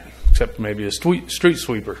on that, except maybe a street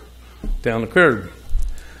sweeper down the curb.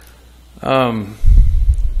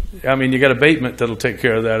 You got abatement that'll take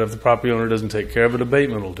care of that. If the property owner doesn't take care of it,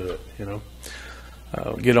 abatement will do it,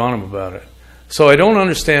 Get on them about it. So I don't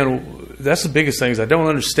understand. That's the biggest thing is I don't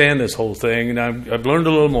understand this whole thing, and I've learned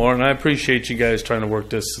a little more, and I appreciate you guys trying to work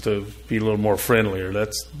this to be a little more friendlier.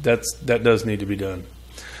 That does need to be done.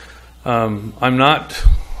 I'm not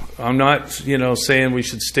saying we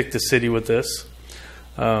should stick the city with this.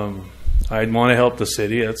 I want to help the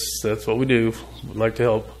city. That's what we do. We'd like to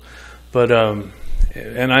help, but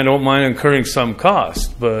and I don't mind incurring some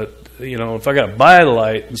cost. But if I got to buy the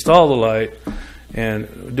light, install the light,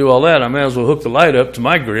 and do all that, I may as well hook the light up to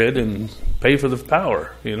my grid and pay for the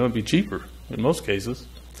power. It'd be cheaper in most cases.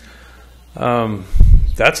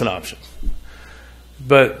 That's an option.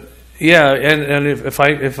 But yeah, and if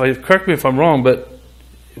I correct me if I'm wrong, but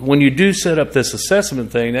when you do set up this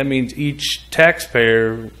assessment thing, that means each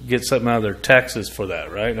taxpayer gets something out of their taxes for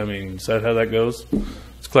that, right? Is that how that goes?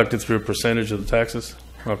 It's collected through a percentage of the taxes?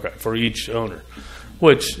 Okay, for each owner,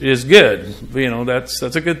 which is good. That's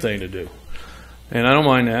a good thing to do. And I don't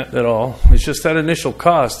mind that at all. It's just that initial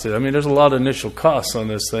cost. There's a lot of initial costs on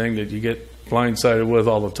this thing that you get blindsided with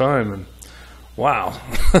all the time. And wow,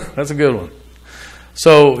 that's a good one.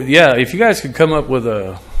 So yeah, if you guys could come up with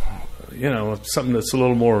something that's a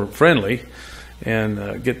little more friendly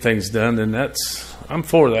and get things done, then I'm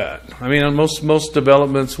for that. Most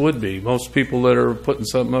developments would be. Most people that are putting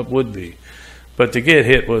something up would be. But to get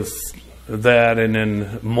hit with that and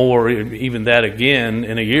then more, even that again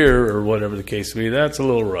in a year or whatever the case may be, that's a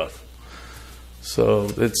little rough. So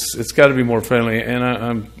it's got to be more friendly. And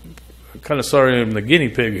I'm kind of sorry I'm the guinea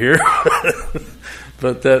pig here,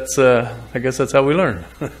 but I guess that's how we learn.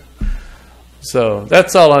 So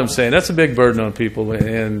that's all I'm saying. That's a big burden on people.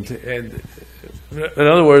 And in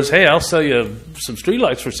other words, hey, I'll sell you some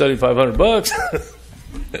streetlights for $7,500.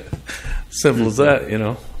 Simple as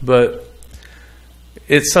that, But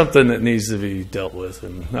it's something that needs to be dealt with,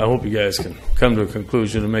 and I hope you guys can come to a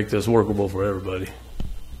conclusion and make this workable for everybody.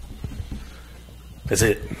 That's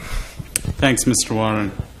it. Thanks, Mr.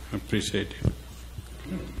 Warren. I appreciate it.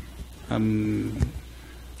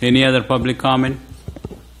 Any other public comment?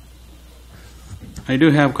 I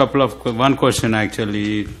do have one question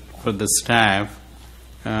actually for the staff.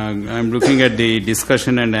 I'm looking at the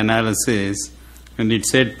discussion and analysis, and it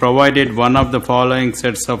said provided one of the following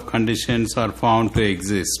sets of conditions are found to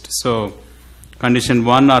exist. So condition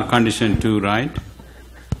 1 or condition 2, right?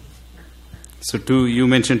 So you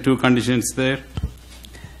mentioned 2 conditions there?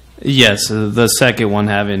 Yes, the second one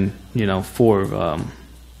having 4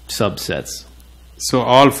 subsets. So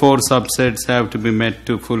all 4 subsets have to be met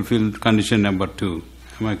to fulfill condition number 2.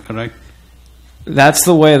 Am I correct? That's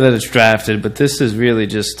the way that it's drafted, but this is really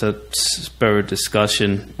just to spur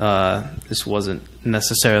discussion. This wasn't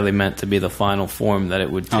necessarily meant to be the final form that it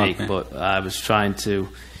would take, okay. But I was trying to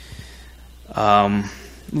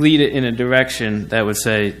lead it in a direction that would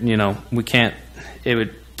say, we can't,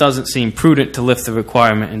 doesn't seem prudent to lift the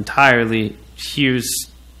requirement entirely. Here's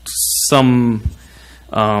some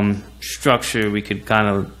structure we could kind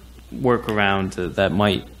of work around that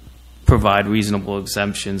might provide reasonable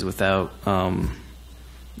exemptions without,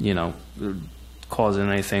 causing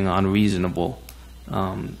anything unreasonable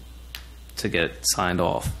to get signed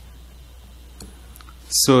off.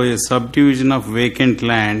 So a subdivision of vacant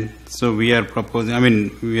land, so we are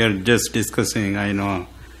proposing, we are just discussing, I know.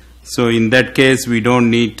 So in that case, we don't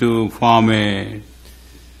need to form a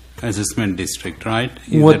assessment district, right?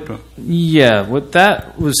 What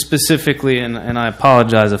that was specifically, and I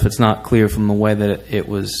apologize if it's not clear from the way that it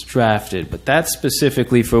was drafted, but that's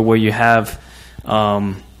specifically for where you have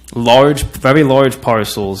very large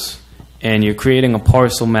parcels, and you're creating a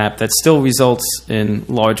parcel map that still results in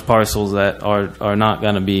large parcels that are not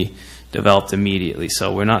going to be developed immediately.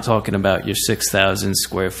 So we're not talking about your 6,000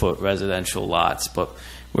 square foot residential lots, but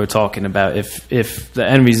we're talking about if the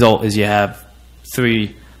end result is you have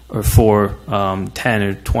 3 or 4 10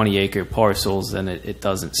 or 20 acre parcels, then it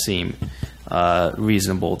doesn't seem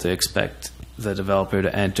reasonable to expect the developer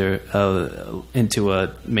to enter into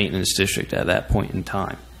a maintenance district at that point in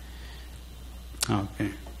time.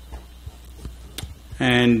 Okay.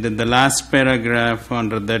 And the last paragraph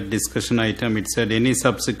under that discussion item, it said any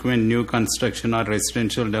subsequent new construction or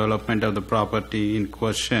residential development of the property in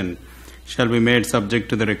question shall be made subject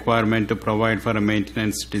to the requirement to provide for a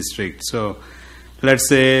maintenance district. So let's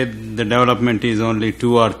say the development is only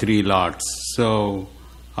 2 or 3 lots. So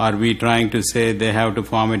are we trying to say they have to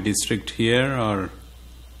form a district here, or?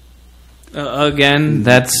 Again,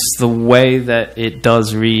 that's the way that it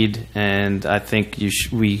does read, and I think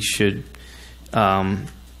we should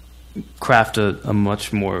craft a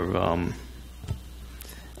much more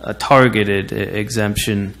a targeted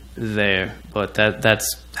exemption there. But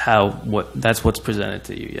that's what's presented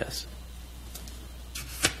to you. Yes.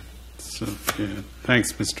 So yeah.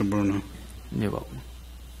 Thanks, Mr. Bruno. You're welcome.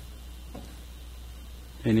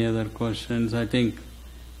 Any other questions? I think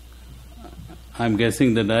I'm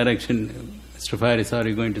guessing the direction. Mr. Faris, are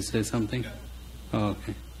you going to say something? Oh,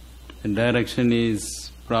 okay. The direction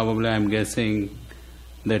is probably, I'm guessing,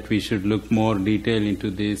 that we should look more detail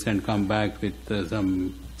into this and come back with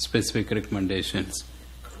some specific recommendations.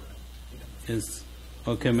 Yes.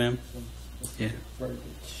 Okay, ma'am. Yeah.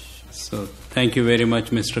 So thank you very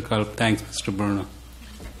much, Mr. Culp. Thanks, Mr. Bruno.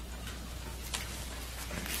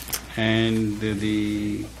 And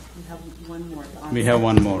we have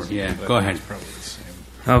one more. Yeah, go ahead.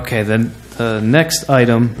 Okay, then the next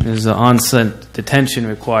item is the on-site detention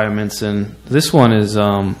requirements, and this one is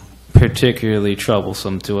particularly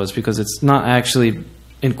troublesome to us because it's not actually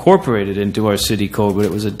incorporated into our city code, but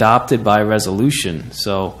it was adopted by resolution.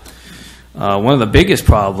 So one of the biggest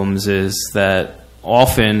problems is that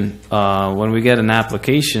often when we get an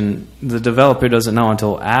application, the developer doesn't know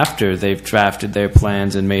until after they've drafted their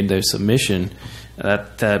plans and made their submission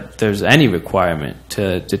that there's any requirement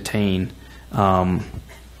to detain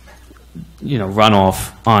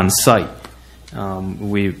runoff on site.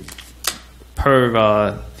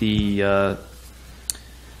 Per the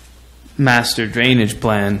master drainage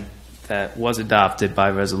plan that was adopted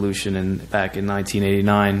by resolution back in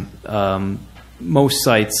 1989, most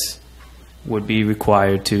sites would be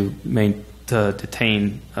required to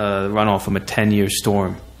detain runoff from a 10-year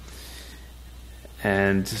storm.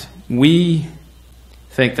 And we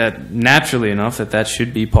think that naturally enough that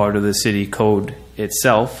should be part of the city code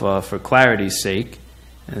itself for clarity's sake,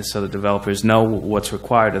 and so the developers know what's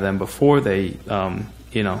required of them before they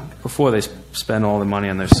spend all the money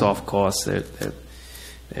on their soft costs. They're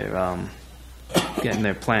getting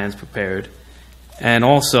their plans prepared, and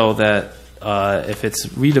also that if it's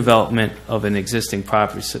redevelopment of an existing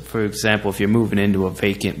property, so for example, if you're moving into a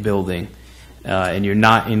vacant building and you're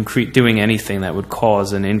not doing anything that would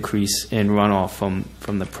cause an increase in runoff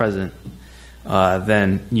from the present,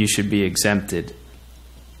 then you should be exempted.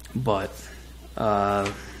 But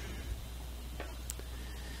and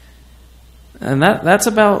that's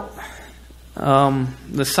about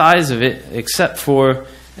the size of it, except for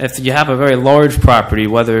if you have a very large property,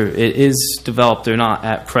 whether it is developed or not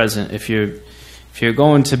at present. If you're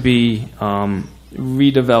going to be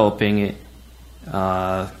redeveloping it,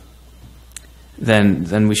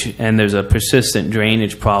 then we should, and there's a persistent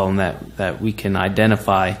drainage problem that we can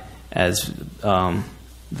identify as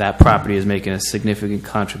that property is making a significant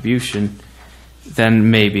contribution, then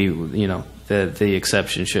maybe the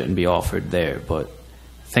exception shouldn't be offered there. But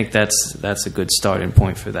I think that's a good starting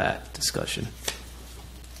point for that discussion.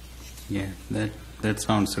 Yeah, that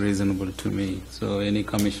sounds reasonable to me. So any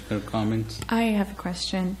commissioner comments? I have a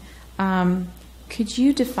question. Could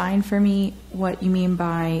you define for me what you mean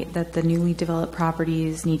by that the newly developed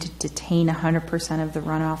properties need to detain 100% of the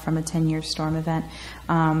runoff from a 10-year storm event?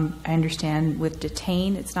 I understand with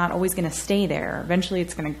detain, it's not always going to stay there. Eventually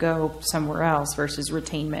it's going to go somewhere else versus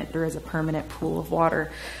retainment. There is a permanent pool of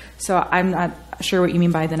water. So I'm not sure what you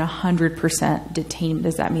mean by then 100% detain.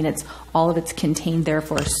 Does that mean all of it's contained there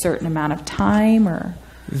for a certain amount of time, or?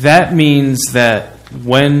 That means that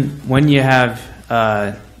when you have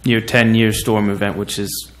your 10-year storm event, which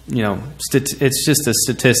is it's just a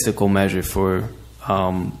statistical measure for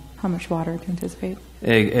How much water to anticipate?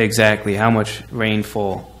 Exactly, how much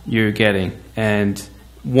rainfall you're getting. And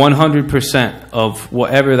 100% of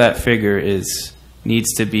whatever that figure is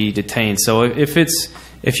needs to be detained. So if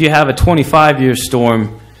you have a 25-year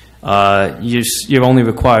storm, you're only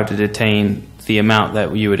required to detain the amount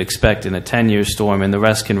that you would expect in a 10-year storm, and the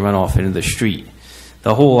rest can run off into the street.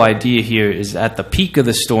 The whole idea here is at the peak of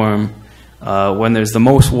the storm, when there's the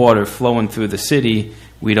most water flowing through the city,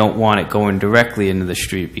 we don't want it going directly into the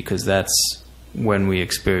street because that's when we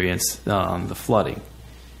experience the flooding.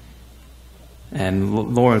 And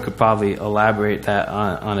Lauren could probably elaborate that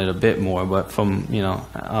on it a bit more, but from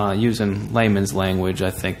using layman's language,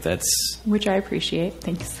 I think that's... Which I appreciate.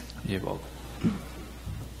 Thanks. You're welcome.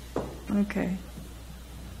 Okay.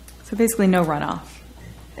 So basically no runoff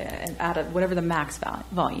out of whatever the max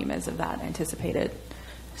volume is of that anticipated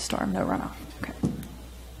storm, no runoff. Okay.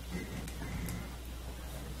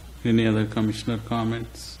 Any other commissioner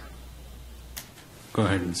comments? Go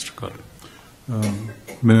ahead, Mr. Carter.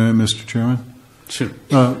 May I, Mr. Chairman? Sure.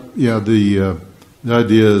 Yeah, the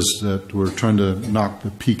idea is that we're trying to knock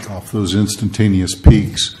the peak off, those instantaneous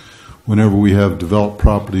peaks. Whenever we have developed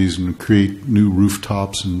properties and create new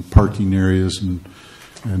rooftops and parking areas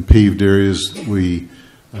and paved areas, we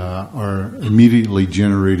are immediately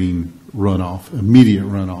generating immediate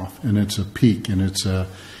runoff, and it's a peak, and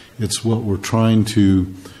it's what we're trying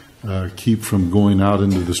to keep from going out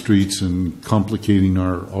into the streets and complicating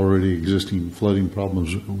our already existing flooding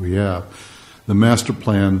problems that we have. The master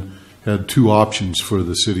plan had two options for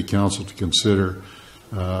the city council to consider.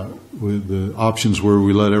 With the options where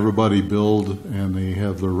we let everybody build and they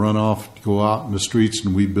have their runoff go out in the streets,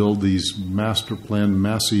 and we build these master plan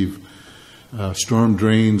massive storm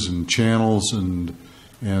drains and channels, and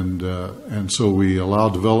so we allow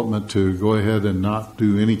development to go ahead and not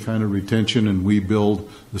do any kind of retention, and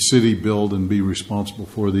the city build and be responsible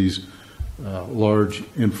for these large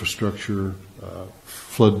infrastructure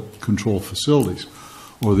flood control facilities.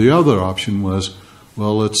 Or the other option was,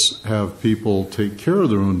 well, let's have people take care of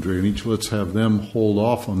their own drainage. Let's have them hold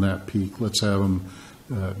off on that peak. Let's have them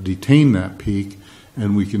detain that peak,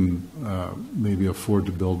 and we can maybe afford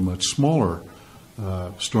to build much smaller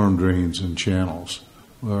storm drains and channels,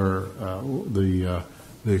 where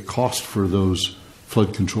the cost for those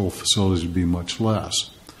flood control facilities would be much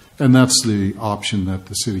less. And that's the option that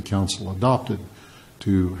the City Council adopted,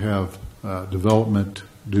 to have development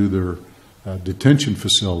do their detention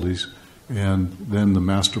facilities, and then the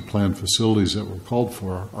master plan facilities that were called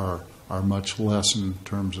for are much less in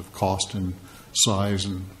terms of cost and size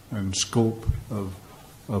and scope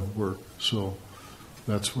of work. So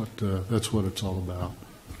that's what it's all about.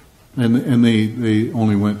 And they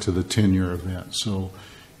only went to the 10-year event. So,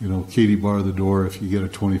 Katie, bar the door. If you get a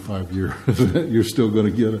 25-year event, you're still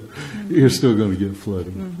going to get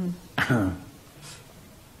flooding. Mm-hmm.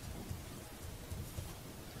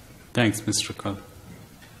 Thanks, Mr. Carter.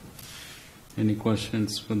 Any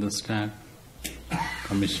questions for the staff,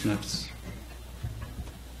 commissioners?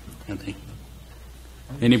 Nothing.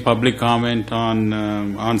 Any public comment on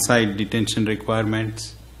on-site detention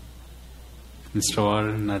requirements? Mr.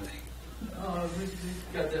 Warren, nothing.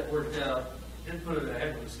 We got that worked out. Didn't put it in a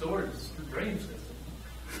heck of a storage drain system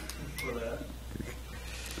for that.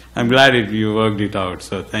 I'm glad you worked it out,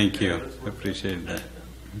 so thank you. I appreciate that.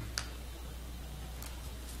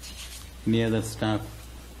 Any other staff?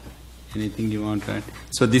 Anything you want to add?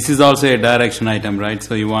 So this is also a direction item, right?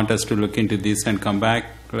 So you want us to look into this and come back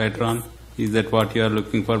later on? Is that what you are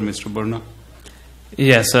looking for, Mr. Bruno?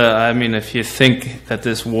 Yes, I mean, if you think that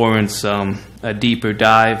this warrants a deeper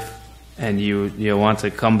dive and you want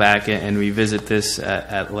to come back and revisit this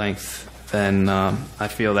at length, then I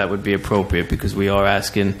feel that would be appropriate, because we are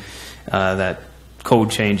asking that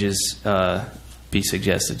code changes be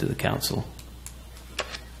suggested to the council.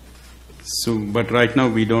 So, but right now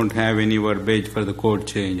we don't have any verbiage for the code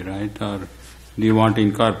change, right? Or do you want to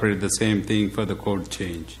incorporate the same thing for the code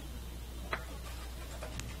change?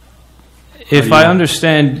 If I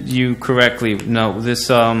understand you correctly, no. This,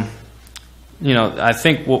 I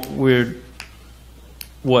think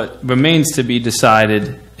what remains to be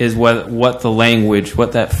decided is what the language,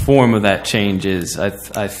 what that form of that change is. I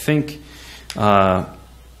think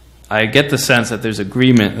I get the sense that there's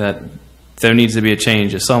agreement that there needs to be a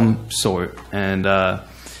change of some sort, and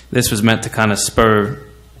this was meant to kind of spur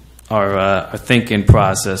our thinking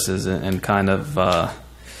processes and kind of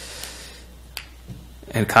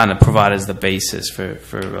provide as the basis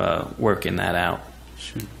for working that out.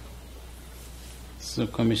 Sure. So,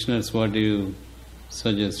 commissioners, what do you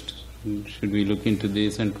suggest? Should we look into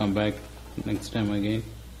this and come back next time again?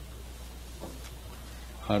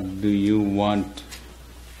 Or do you want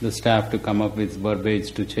the staff to come up with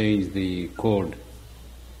verbiage to change the code.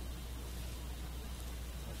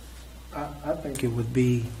 I think it would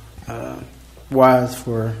be wise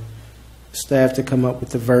for staff to come up with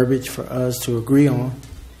the verbiage for us to agree on,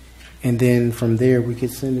 and then from there we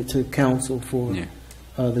could send it to council for Yeah.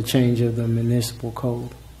 The change of the municipal code.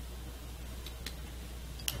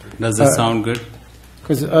 Does that sound good?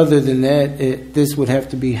 Because other than that, this would have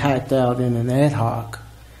to be hacked out in an ad hoc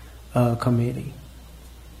committee.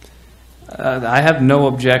 I have no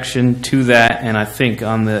objection to that, and I think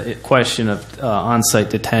on the question of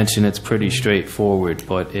on-site detention, it's pretty straightforward.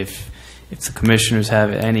 But if the commissioners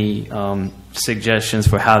have any suggestions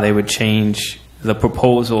for how they would change the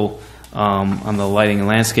proposal on the lighting and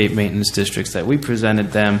landscape maintenance districts that we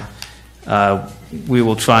presented them, we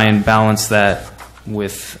will try and balance that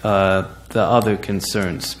with the other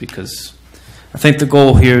concerns, because I think the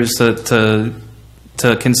goal here is to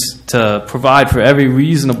provide for every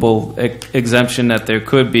reasonable exemption that there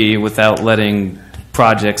could be without letting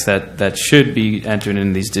projects that should be entered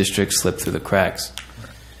in these districts slip through the cracks.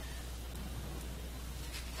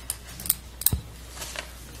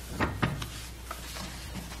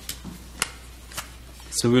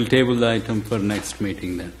 So we'll table the item for next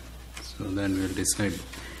meeting then. So then we'll decide.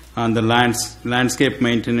 On the landscape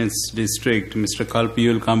maintenance district, Mr. Kulp,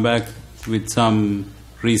 you'll come back with some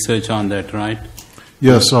research on that, right?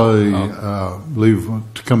 Yes, I believe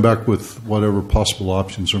to come back with whatever possible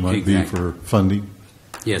options there might be for funding.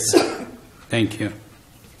 Yes. Thank you.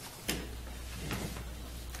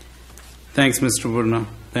 Thanks, Mr. Burna.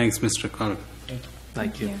 Thanks, Mr. Kulp.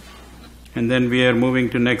 Thank you. And then we are moving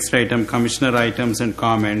to next item, commissioner items and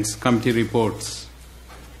comments, committee reports.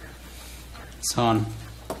 Son,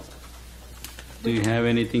 do you have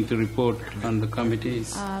anything to report on the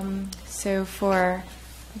committees? So I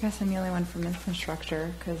guess I'm the only one from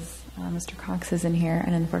infrastructure because Mr. Cox isn't here,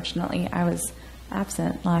 and unfortunately I was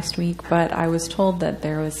absent last week, but I was told that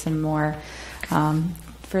there was some more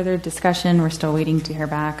further discussion. We're still waiting to hear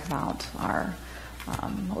back about our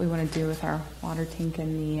what we want to do with our water tank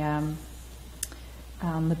and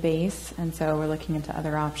the base, and so we're looking into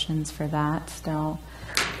other options for that still.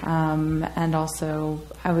 And also,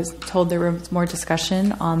 I was told there was more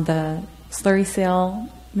discussion on the slurry sale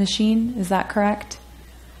machine. Is that correct?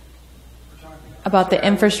 About the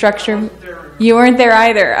infrastructure? You weren't there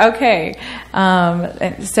either. Okay.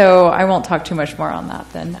 So I won't talk too much more on that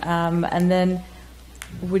then. And then,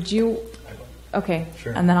 would you? Okay.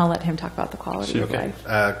 Sure. And then I'll let him talk about the quality of life.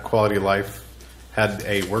 Quality of Life had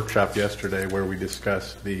a workshop yesterday where we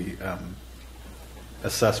discussed the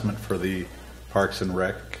assessment for the Parks and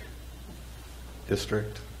Rec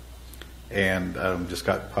district, and just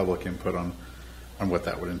got public input on what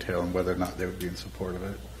that would entail and whether or not they would be in support of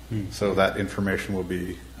it. So that information will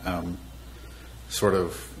be sort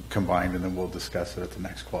of combined, and then we'll discuss it at the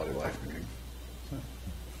next Quality of Life meeting.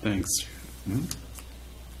 Thanks.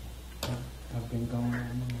 I've been going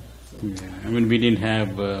on. Yeah, I mean, we didn't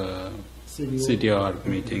have city org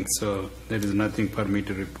meeting, so there is nothing for me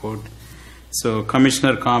to report. So,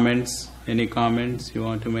 commissioner comments, any comments you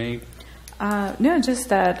want to make? No, just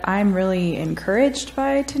that I'm really encouraged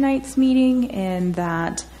by tonight's meeting, and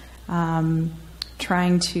that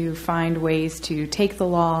trying to find ways to take the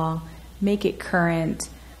law, make it current,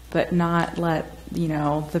 but not let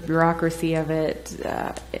the bureaucracy of it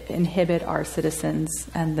inhibit our citizens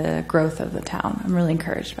and the growth of the town. I'm really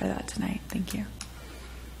encouraged by that tonight. Thank you.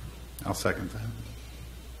 I'll second that.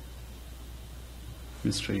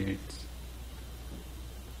 Mr. Yates.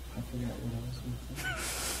 I forgot what I was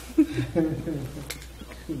going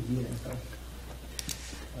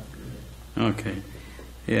to say. Okay.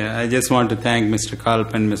 Yeah, I just want to thank Mr.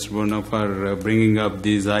 Kulp and Mr. Bruno for bringing up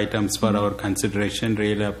these items for our consideration.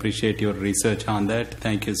 Really appreciate your research on that.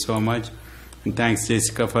 Thank you so much. And thanks,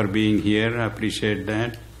 Jessica, for being here. I appreciate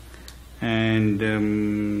that.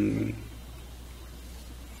 And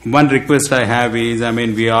one request I have is,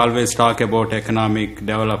 we always talk about economic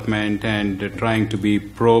development and trying to be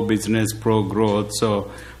pro-business, pro-growth.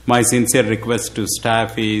 So my sincere request to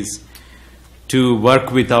staff is to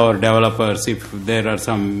work with our developers. If there are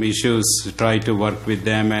some issues, try to work with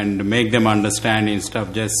them and make them understand instead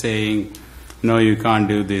of just saying, no, you can't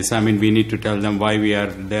do this. We need to tell them why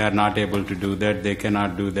they are not able to do that, they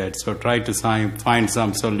cannot do that. So try to find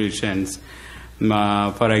some solutions.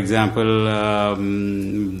 For example,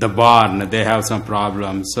 the barn, they have some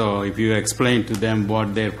problems. So if you explain to them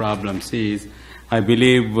what their problems is, I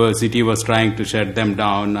believe city was trying to shut them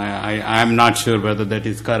down. I'm not sure whether that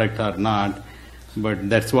is correct or not, but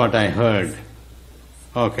that's what I heard.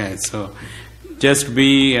 Okay, so just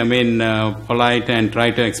be, polite and try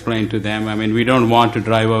to explain to them. We don't want to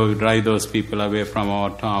drive those people away from our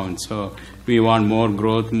town. So we want more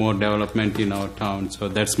growth, more development in our town. So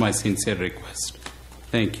that's my sincere request.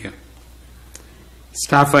 Thank you.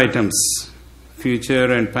 Staff items,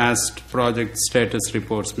 future and past project status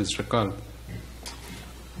reports, Mr. Culp.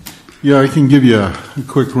 Yeah, I can give you a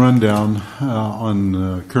quick rundown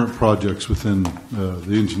on current projects within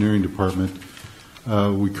the engineering department.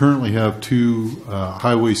 We currently have 2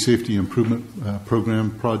 highway safety improvement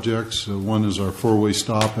program projects. One is our 4-way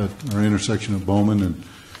stop at our intersection of Bowman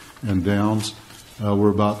and Downs. We're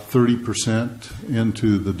about 30%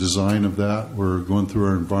 into the design of that. We're going through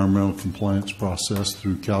our environmental compliance process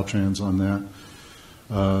through Caltrans on that.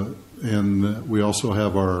 And we also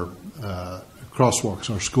have our crosswalks,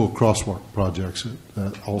 our school crosswalk projects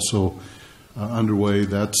that also underway.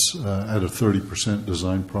 That's at a 30%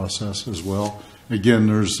 design process as well. Again,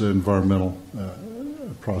 there's an environmental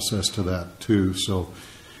process to that too. So,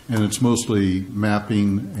 and it's mostly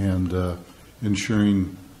mapping and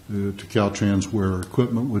ensuring to Caltrans where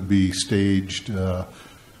equipment would be staged.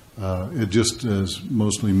 It just is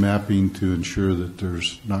mostly mapping to ensure that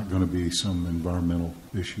there's not going to be some environmental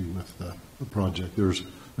issue with the project. There's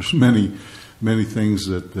many things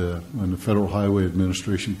that when the Federal Highway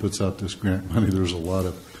Administration puts out this grant money, there's a lot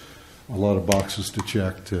of boxes to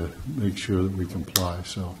check to make sure that we comply.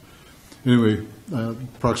 So anyway,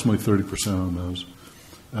 approximately 30% on those.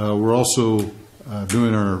 We're also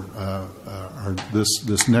doing our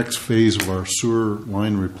this next phase of our sewer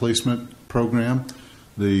line replacement program.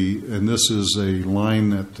 And this is a line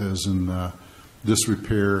that is in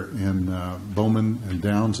disrepair in Bowman and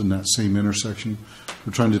Downs in that same intersection.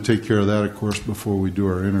 We're trying to take care of that, of course, before we do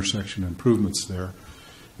our intersection improvements there.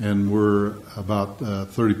 And we're about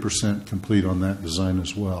 30% complete on that design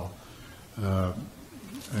as well.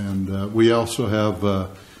 And we also have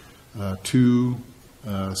 2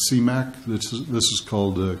 CMAQ. This is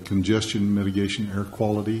called Congestion Mitigation Air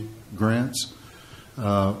Quality Grants.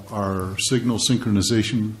 Our signal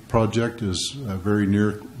synchronization project is very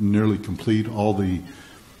nearly complete. All the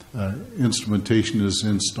instrumentation is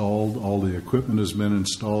installed. All the equipment has been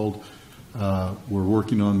installed. We're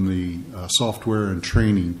working on the software and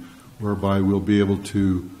training, whereby we'll be able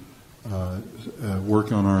to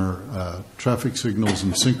work on our traffic signals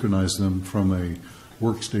and synchronize them from a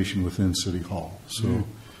workstation within City Hall. So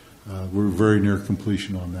we're very near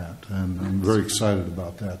completion on that, and I'm very excited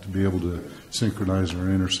about that, to be able to synchronize our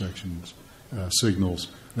intersections signals.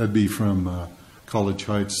 That'd be from College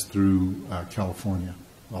Heights through California,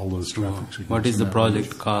 all those traffic signals. What is the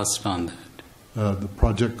project cost on that? The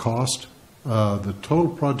project cost? The total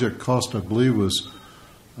project cost, I believe, was,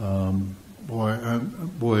 I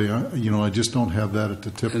just don't have that at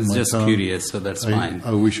the tip of my tongue. Just curious, so that's fine.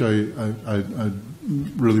 I wish I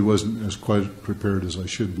really wasn't as quite prepared as I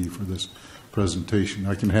should be for this presentation.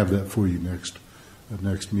 I can have that for you next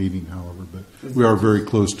meeting, however, but we are very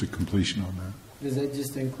close to completion on that. Does that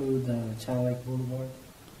just include China Lake Boulevard?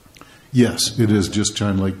 Yes, it is just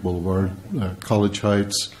China Lake Boulevard, College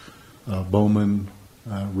Heights, Bowman,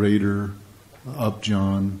 Raider,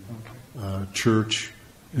 Upjohn, Church,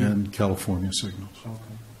 and California signals.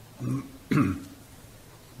 Okay.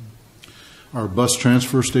 Our bus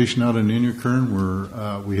transfer station out in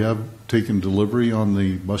Inyakern, we have taken delivery on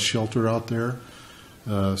the bus shelter out there.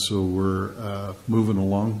 So we're moving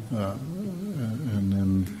along and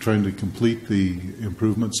then trying to complete the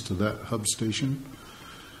improvements to that hub station.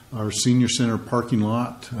 Our senior center parking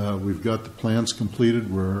lot, we've got the plans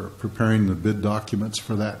completed. We're preparing the bid documents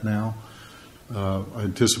for that now. I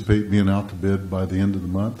anticipate being out to bid by the end of the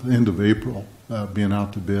month, end of April, being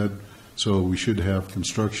out to bid. So we should have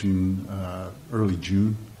construction early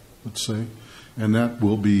June, let's say. And that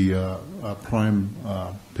will be a prime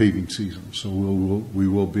paving season. So we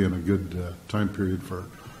will be in a good time period for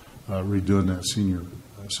redoing that senior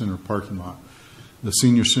center parking lot. The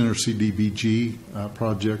Senior Center CDBG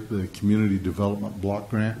project, the Community Development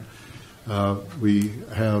Block Grant, we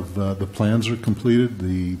have the plans are completed,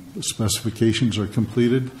 the specifications are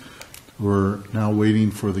completed. We're now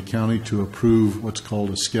waiting for the county to approve what's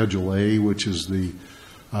called a Schedule A, which is the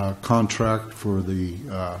contract for the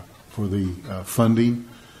funding.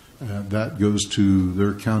 That goes to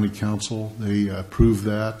their county council. They approve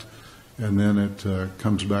that, and then it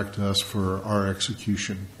comes back to us for our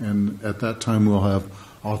execution. And at that time, we'll have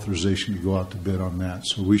authorization to go out to bid on that.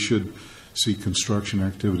 So we should see construction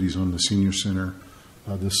activities on the senior center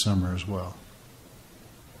this summer as well.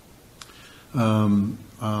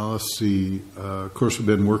 Let's see. Of course, we've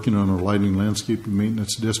been working on our lighting, landscaping,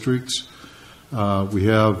 maintenance districts. We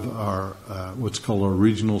have our what's called our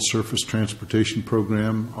Regional Surface Transportation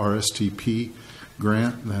Program, RSTP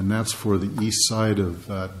grant, and that's for the east side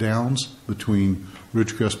of Downs between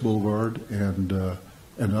Ridgecrest Boulevard and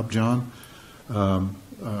Upjohn.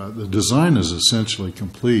 The design is essentially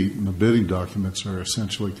complete, and the bidding documents are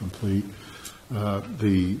essentially complete.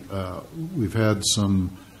 We've had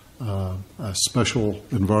some a special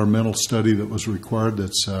environmental study that was required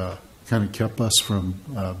that's kind of kept us from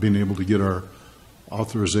being able to get our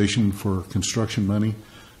authorization for construction money,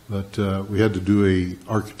 but we had to do a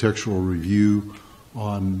architectural review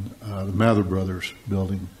on the Mather Brothers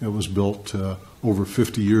building. It was built over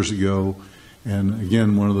 50 years ago, and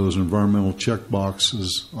again, one of those environmental check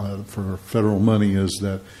boxes for federal money is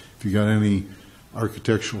that if you got any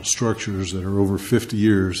architectural structures that are over 50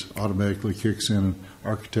 years, automatically kicks in an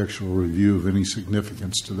architectural review of any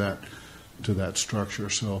significance to that structure.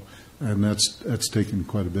 So, and that's taken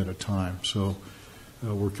quite a bit of time. So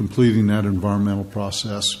we're completing that environmental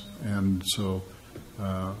process, and so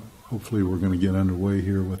hopefully we're going to get underway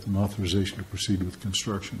here with an authorization to proceed with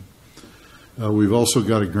construction. We've also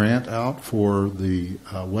got a grant out for the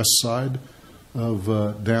west side of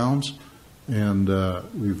Downs, and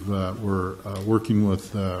we're working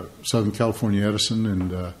with Southern California Edison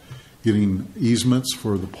and getting easements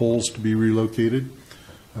for the poles to be relocated.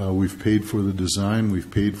 We've paid for the design, we've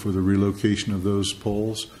paid for the relocation of those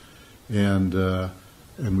poles, and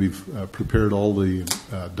we've prepared all the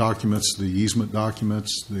documents, the easement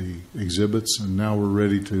documents, the exhibits, and now we're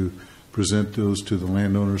ready to present those to the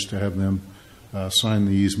landowners to have them sign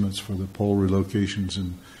the easements for the pole relocations.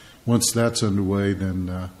 And once that's underway,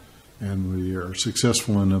 then and we are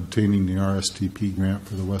successful in obtaining the RSTP grant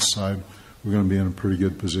for the west side, we're going to be in a pretty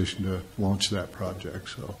good position to launch that project.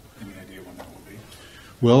 So, any idea when that will be?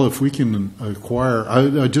 Well, if we can acquire,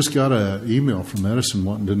 I just got an email from Edison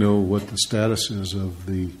wanting to know what the status is of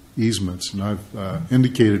the easements, and I've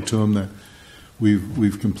indicated to them that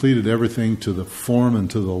we've completed everything to the form and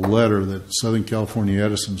to the letter that Southern California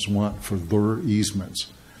Edisons want for their easements.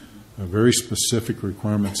 Very specific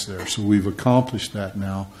requirements there. So we've accomplished that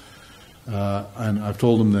now. And I've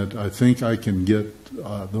told them that I think I can get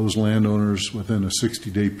those landowners within a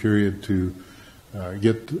 60-day period to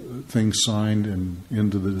get things signed and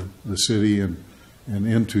into the city and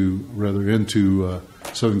into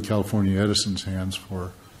Southern California Edison's hands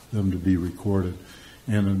for them to be recorded.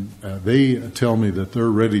 And they tell me that they're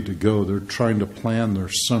ready to go. They're trying to plan their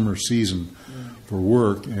summer season for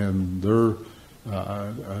work, and they're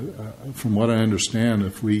from what I understand,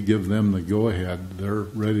 if we give them the go-ahead, they're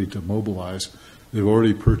ready to mobilize. They've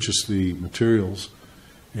already purchased the materials,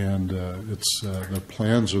 and the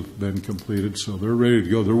plans have been completed, so they're ready to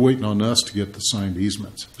go. They're waiting on us to get the signed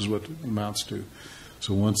easements, is what it amounts to.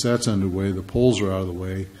 So once that's underway, the poles are out of the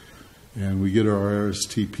way, and we get our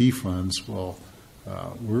RSTP funds, well,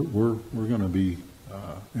 we're going to be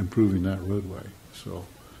improving that roadway. So,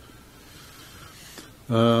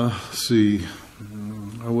 let's see.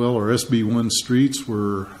 Well, our SB1 streets,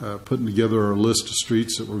 we're putting together our list of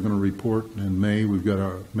streets that we're going to report in May. We've got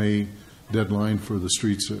our May deadline for the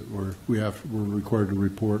streets that we're required to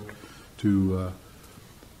report to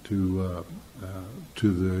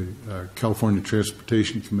the California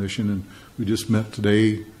Transportation Commission, and we just met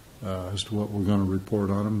today as to what we're going to report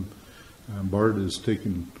on them. Bart is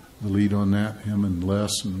taking the lead on that, him and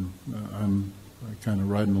Les, and I'm kind of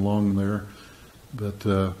riding along there. But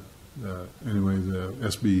anyway, the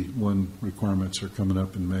SB1 requirements are coming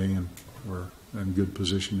up in May, and we're in good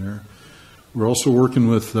position there. We're also working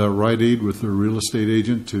with Rite Aid, with their real estate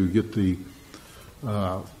agent, to get the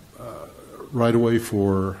right-of-way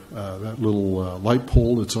for that little light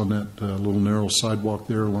pole that's on that little narrow sidewalk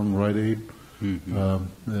there along Rite Aid. Mm-hmm.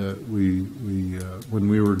 When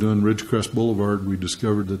we were doing Ridgecrest Boulevard, we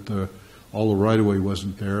discovered that all the right-of-way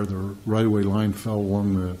wasn't there. The right-of-way line fell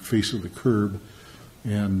along the face of the curb,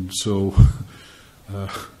 and so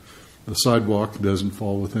the sidewalk doesn't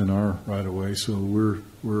fall within our right-of-way. So we're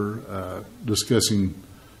discussing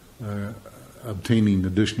obtaining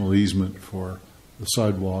additional easement for the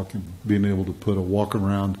sidewalk and being able to put a walk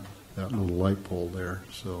around that little light pole there.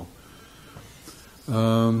 So.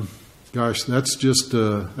 Gosh, that's just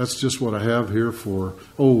what I have here for.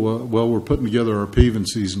 Well, we're putting together our paving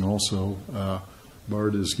season also.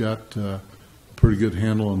 Bart has got a pretty good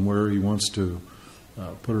handle on where he wants to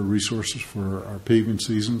put our resources for our paving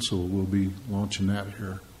season, so we'll be launching that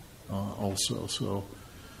here also. So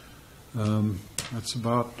that's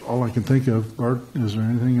about all I can think of. Bart, is there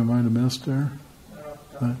anything I might have missed there?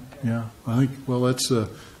 Yeah, I think. Well, that's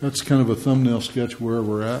kind of a thumbnail sketch where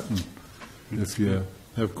we're at, and if you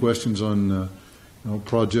have questions on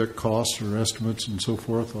project costs or estimates and so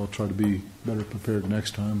forth. I'll try to be better prepared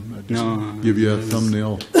next time. I just No, give you a that's-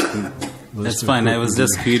 thumbnail. That's fine. I was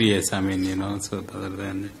just curious. I mean, so other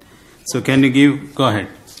than it. So can you give? Go ahead.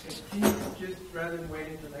 Can you just, rather than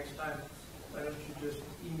waiting till next time, why don't you just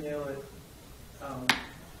email it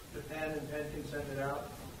to Penn, and Penn can send it out,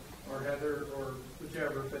 or Heather, or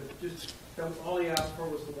whichever, but just, all he asked for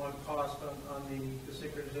was the one cost on the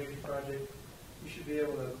synchronization project. You should be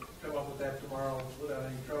able to come up with that tomorrow without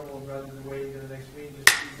any trouble, and rather than waiting to the next meeting,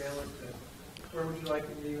 just email it to, where would you like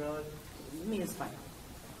him to email it? Me is fine.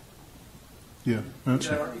 Yeah, that's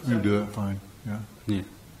it. You do that fine. Yeah. Yeah. Is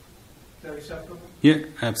that acceptable? Yeah.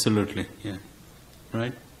 Absolutely. Yeah.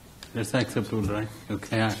 Right. That's acceptable, right?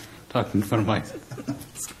 Okay. I'm talking for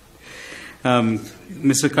myself.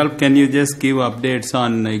 Mr. Culp, can you just give updates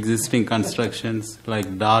on existing constructions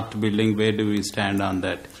like DART building? Where do we stand on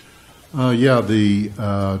that? Yeah, the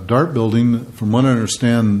DART building, from what I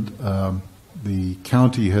understand, the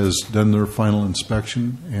county has done their final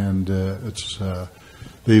inspection, and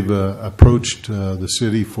they've approached the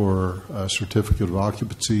city for a certificate of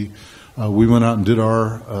occupancy. We went out and did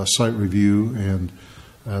our site review, and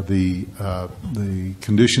the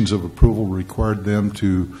conditions of approval required them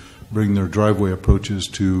to bring their driveway approaches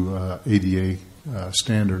to ADA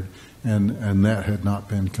standard, and that had not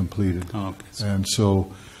been completed. Oh, okay. And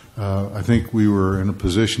so I think we were in a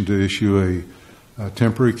position to issue a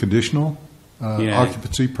temporary conditional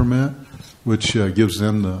occupancy permit, which gives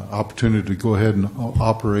them the opportunity to go ahead and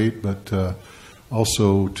operate, but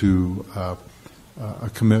also to a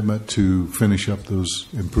commitment to finish up those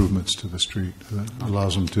improvements to the street. That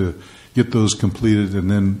allows them to get those completed, and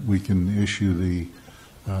then we can issue the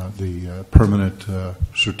permanent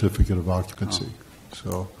certificate of occupancy.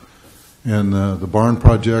 So, and the barn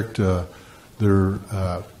project,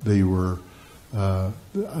 they were. I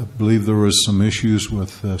believe there was some issues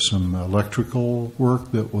with some electrical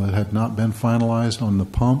work that had not been finalized on the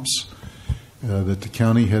pumps that the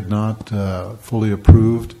county had not fully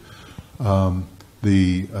approved.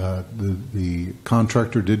 The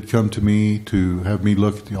contractor did come to me to have me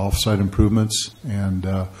look at the off-site improvements, and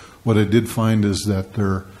what I did find is that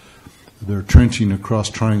they're trenching across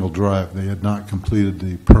Triangle Drive. They had not completed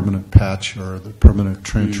the permanent patch or the permanent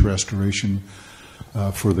trench restoration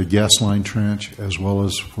for the gas line trench, as well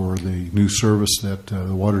as for the new service that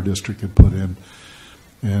the water district had put in.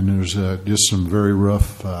 And there's just some very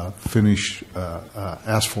rough finish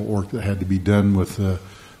asphalt work that had to be done with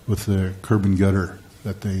the curb and gutter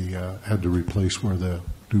that they had to replace where the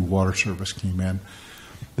new water service came in.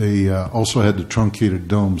 They also had the truncated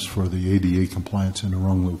domes for the ADA compliance in the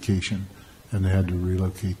wrong location, and they had to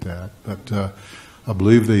relocate that. But I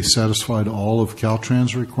believe they satisfied all of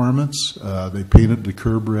Caltrans requirements. They painted the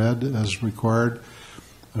curb red as required.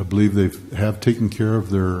 I believe they have taken care of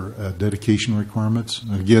their dedication requirements.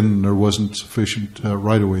 Again, there wasn't sufficient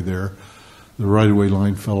right-of-way there. The right-of-way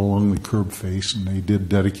line fell along the curb face, and they did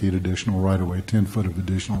dedicate additional right-of-way, 10 foot of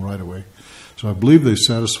additional right-of-way. So I believe they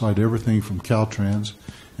satisfied everything from Caltrans,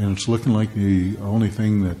 and it's looking like the only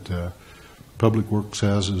thing that Public Works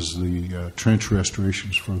has is the trench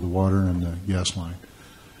restorations for the water and the gas line,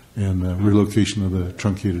 and the relocation of the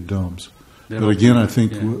truncated domes. But again, I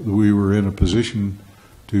think we were in a position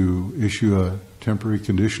to issue a temporary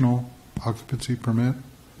conditional occupancy permit.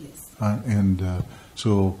 Yes.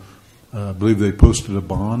 So I believe they posted a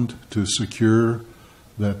bond to secure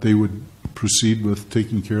that they would proceed with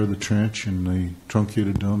taking care of the trench and the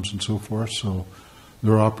truncated domes and so forth. So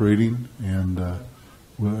they're operating, and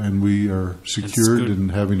we are secured in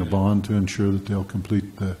having a bond to ensure that they'll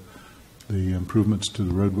complete the improvements to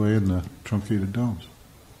the roadway and the truncated domes.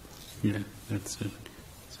 Yeah, that's it.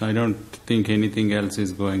 So I don't think anything else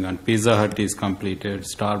is going on. Pizza Hut is completed,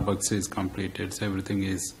 Starbucks is completed, so everything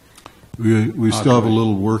is. We still have a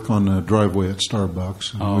little work on the driveway at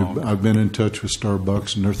Starbucks. Oh. I've been in touch with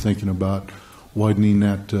Starbucks, and they're thinking about widening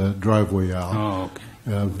that driveway out. Oh, okay.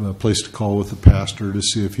 I've placed a call with the pastor to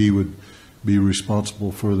see if he would be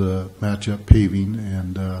responsible for the match-up paving,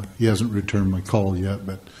 and he hasn't returned my call yet,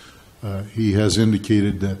 but he has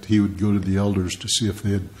indicated that he would go to the elders to see if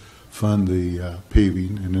they'd fund the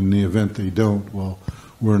paving, and in the event they don't, well,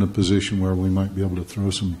 we're in a position where we might be able to throw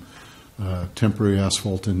some temporary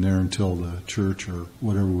asphalt in there until the church or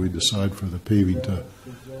whatever we decide for the paving to. Is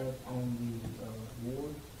that on the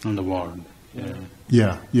ward? On the ward,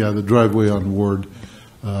 yeah. Yeah, the driveway on Ward,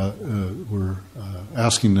 we're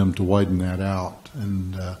asking them to widen that out,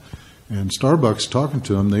 and Starbucks, talking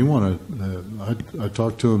to them, they want to. I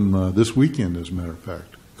talked to them this weekend, as a matter of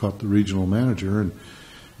fact. Caught the regional manager,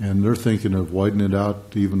 And they're thinking of widening it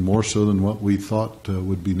out even more so than what we thought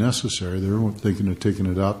would be necessary. They're thinking of taking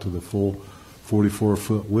it out to the full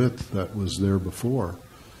 44-foot width that was there before.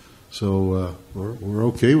 So we're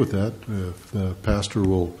okay with that. If the pastor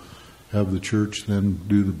will have the church then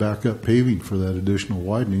do the backup paving for that additional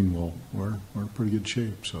widening, well, we're in pretty good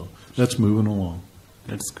shape. So that's moving along.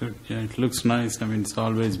 That's good. Yeah, it looks nice. I mean, it's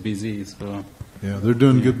always busy, so. Yeah, they're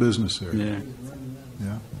doing good business there. Yeah.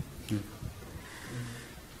 Yeah.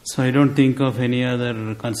 So I don't think of any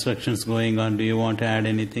other constructions going on. Do you want to add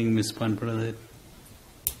anything, Ms. Panpradeep?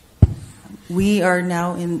 We are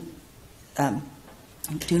now in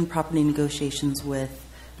doing property negotiations with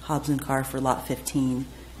Hobbs and Carr for Lot 15,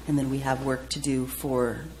 and then we have work to do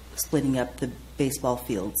for splitting up the baseball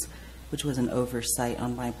fields, which was an oversight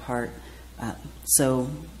on my part. So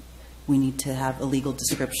we need to have a legal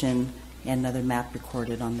description and another map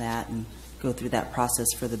recorded on that and go through that process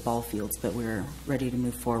for the ball fields, but we're ready to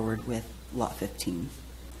move forward with Lot 15.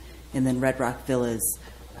 And then Red Rock Villas,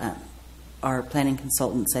 our planning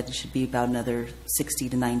consultant said it should be about another 60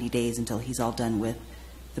 to 90 days until he's all done with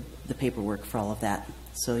the paperwork for all of that.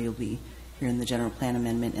 So you'll be hearing the general plan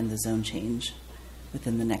amendment and the zone change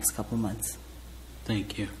within the next couple months.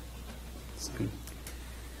 Thank you. That's good.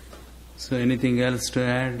 So anything else to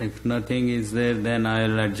add? If nothing is there, then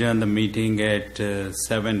I'll adjourn the meeting at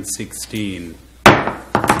 7:16.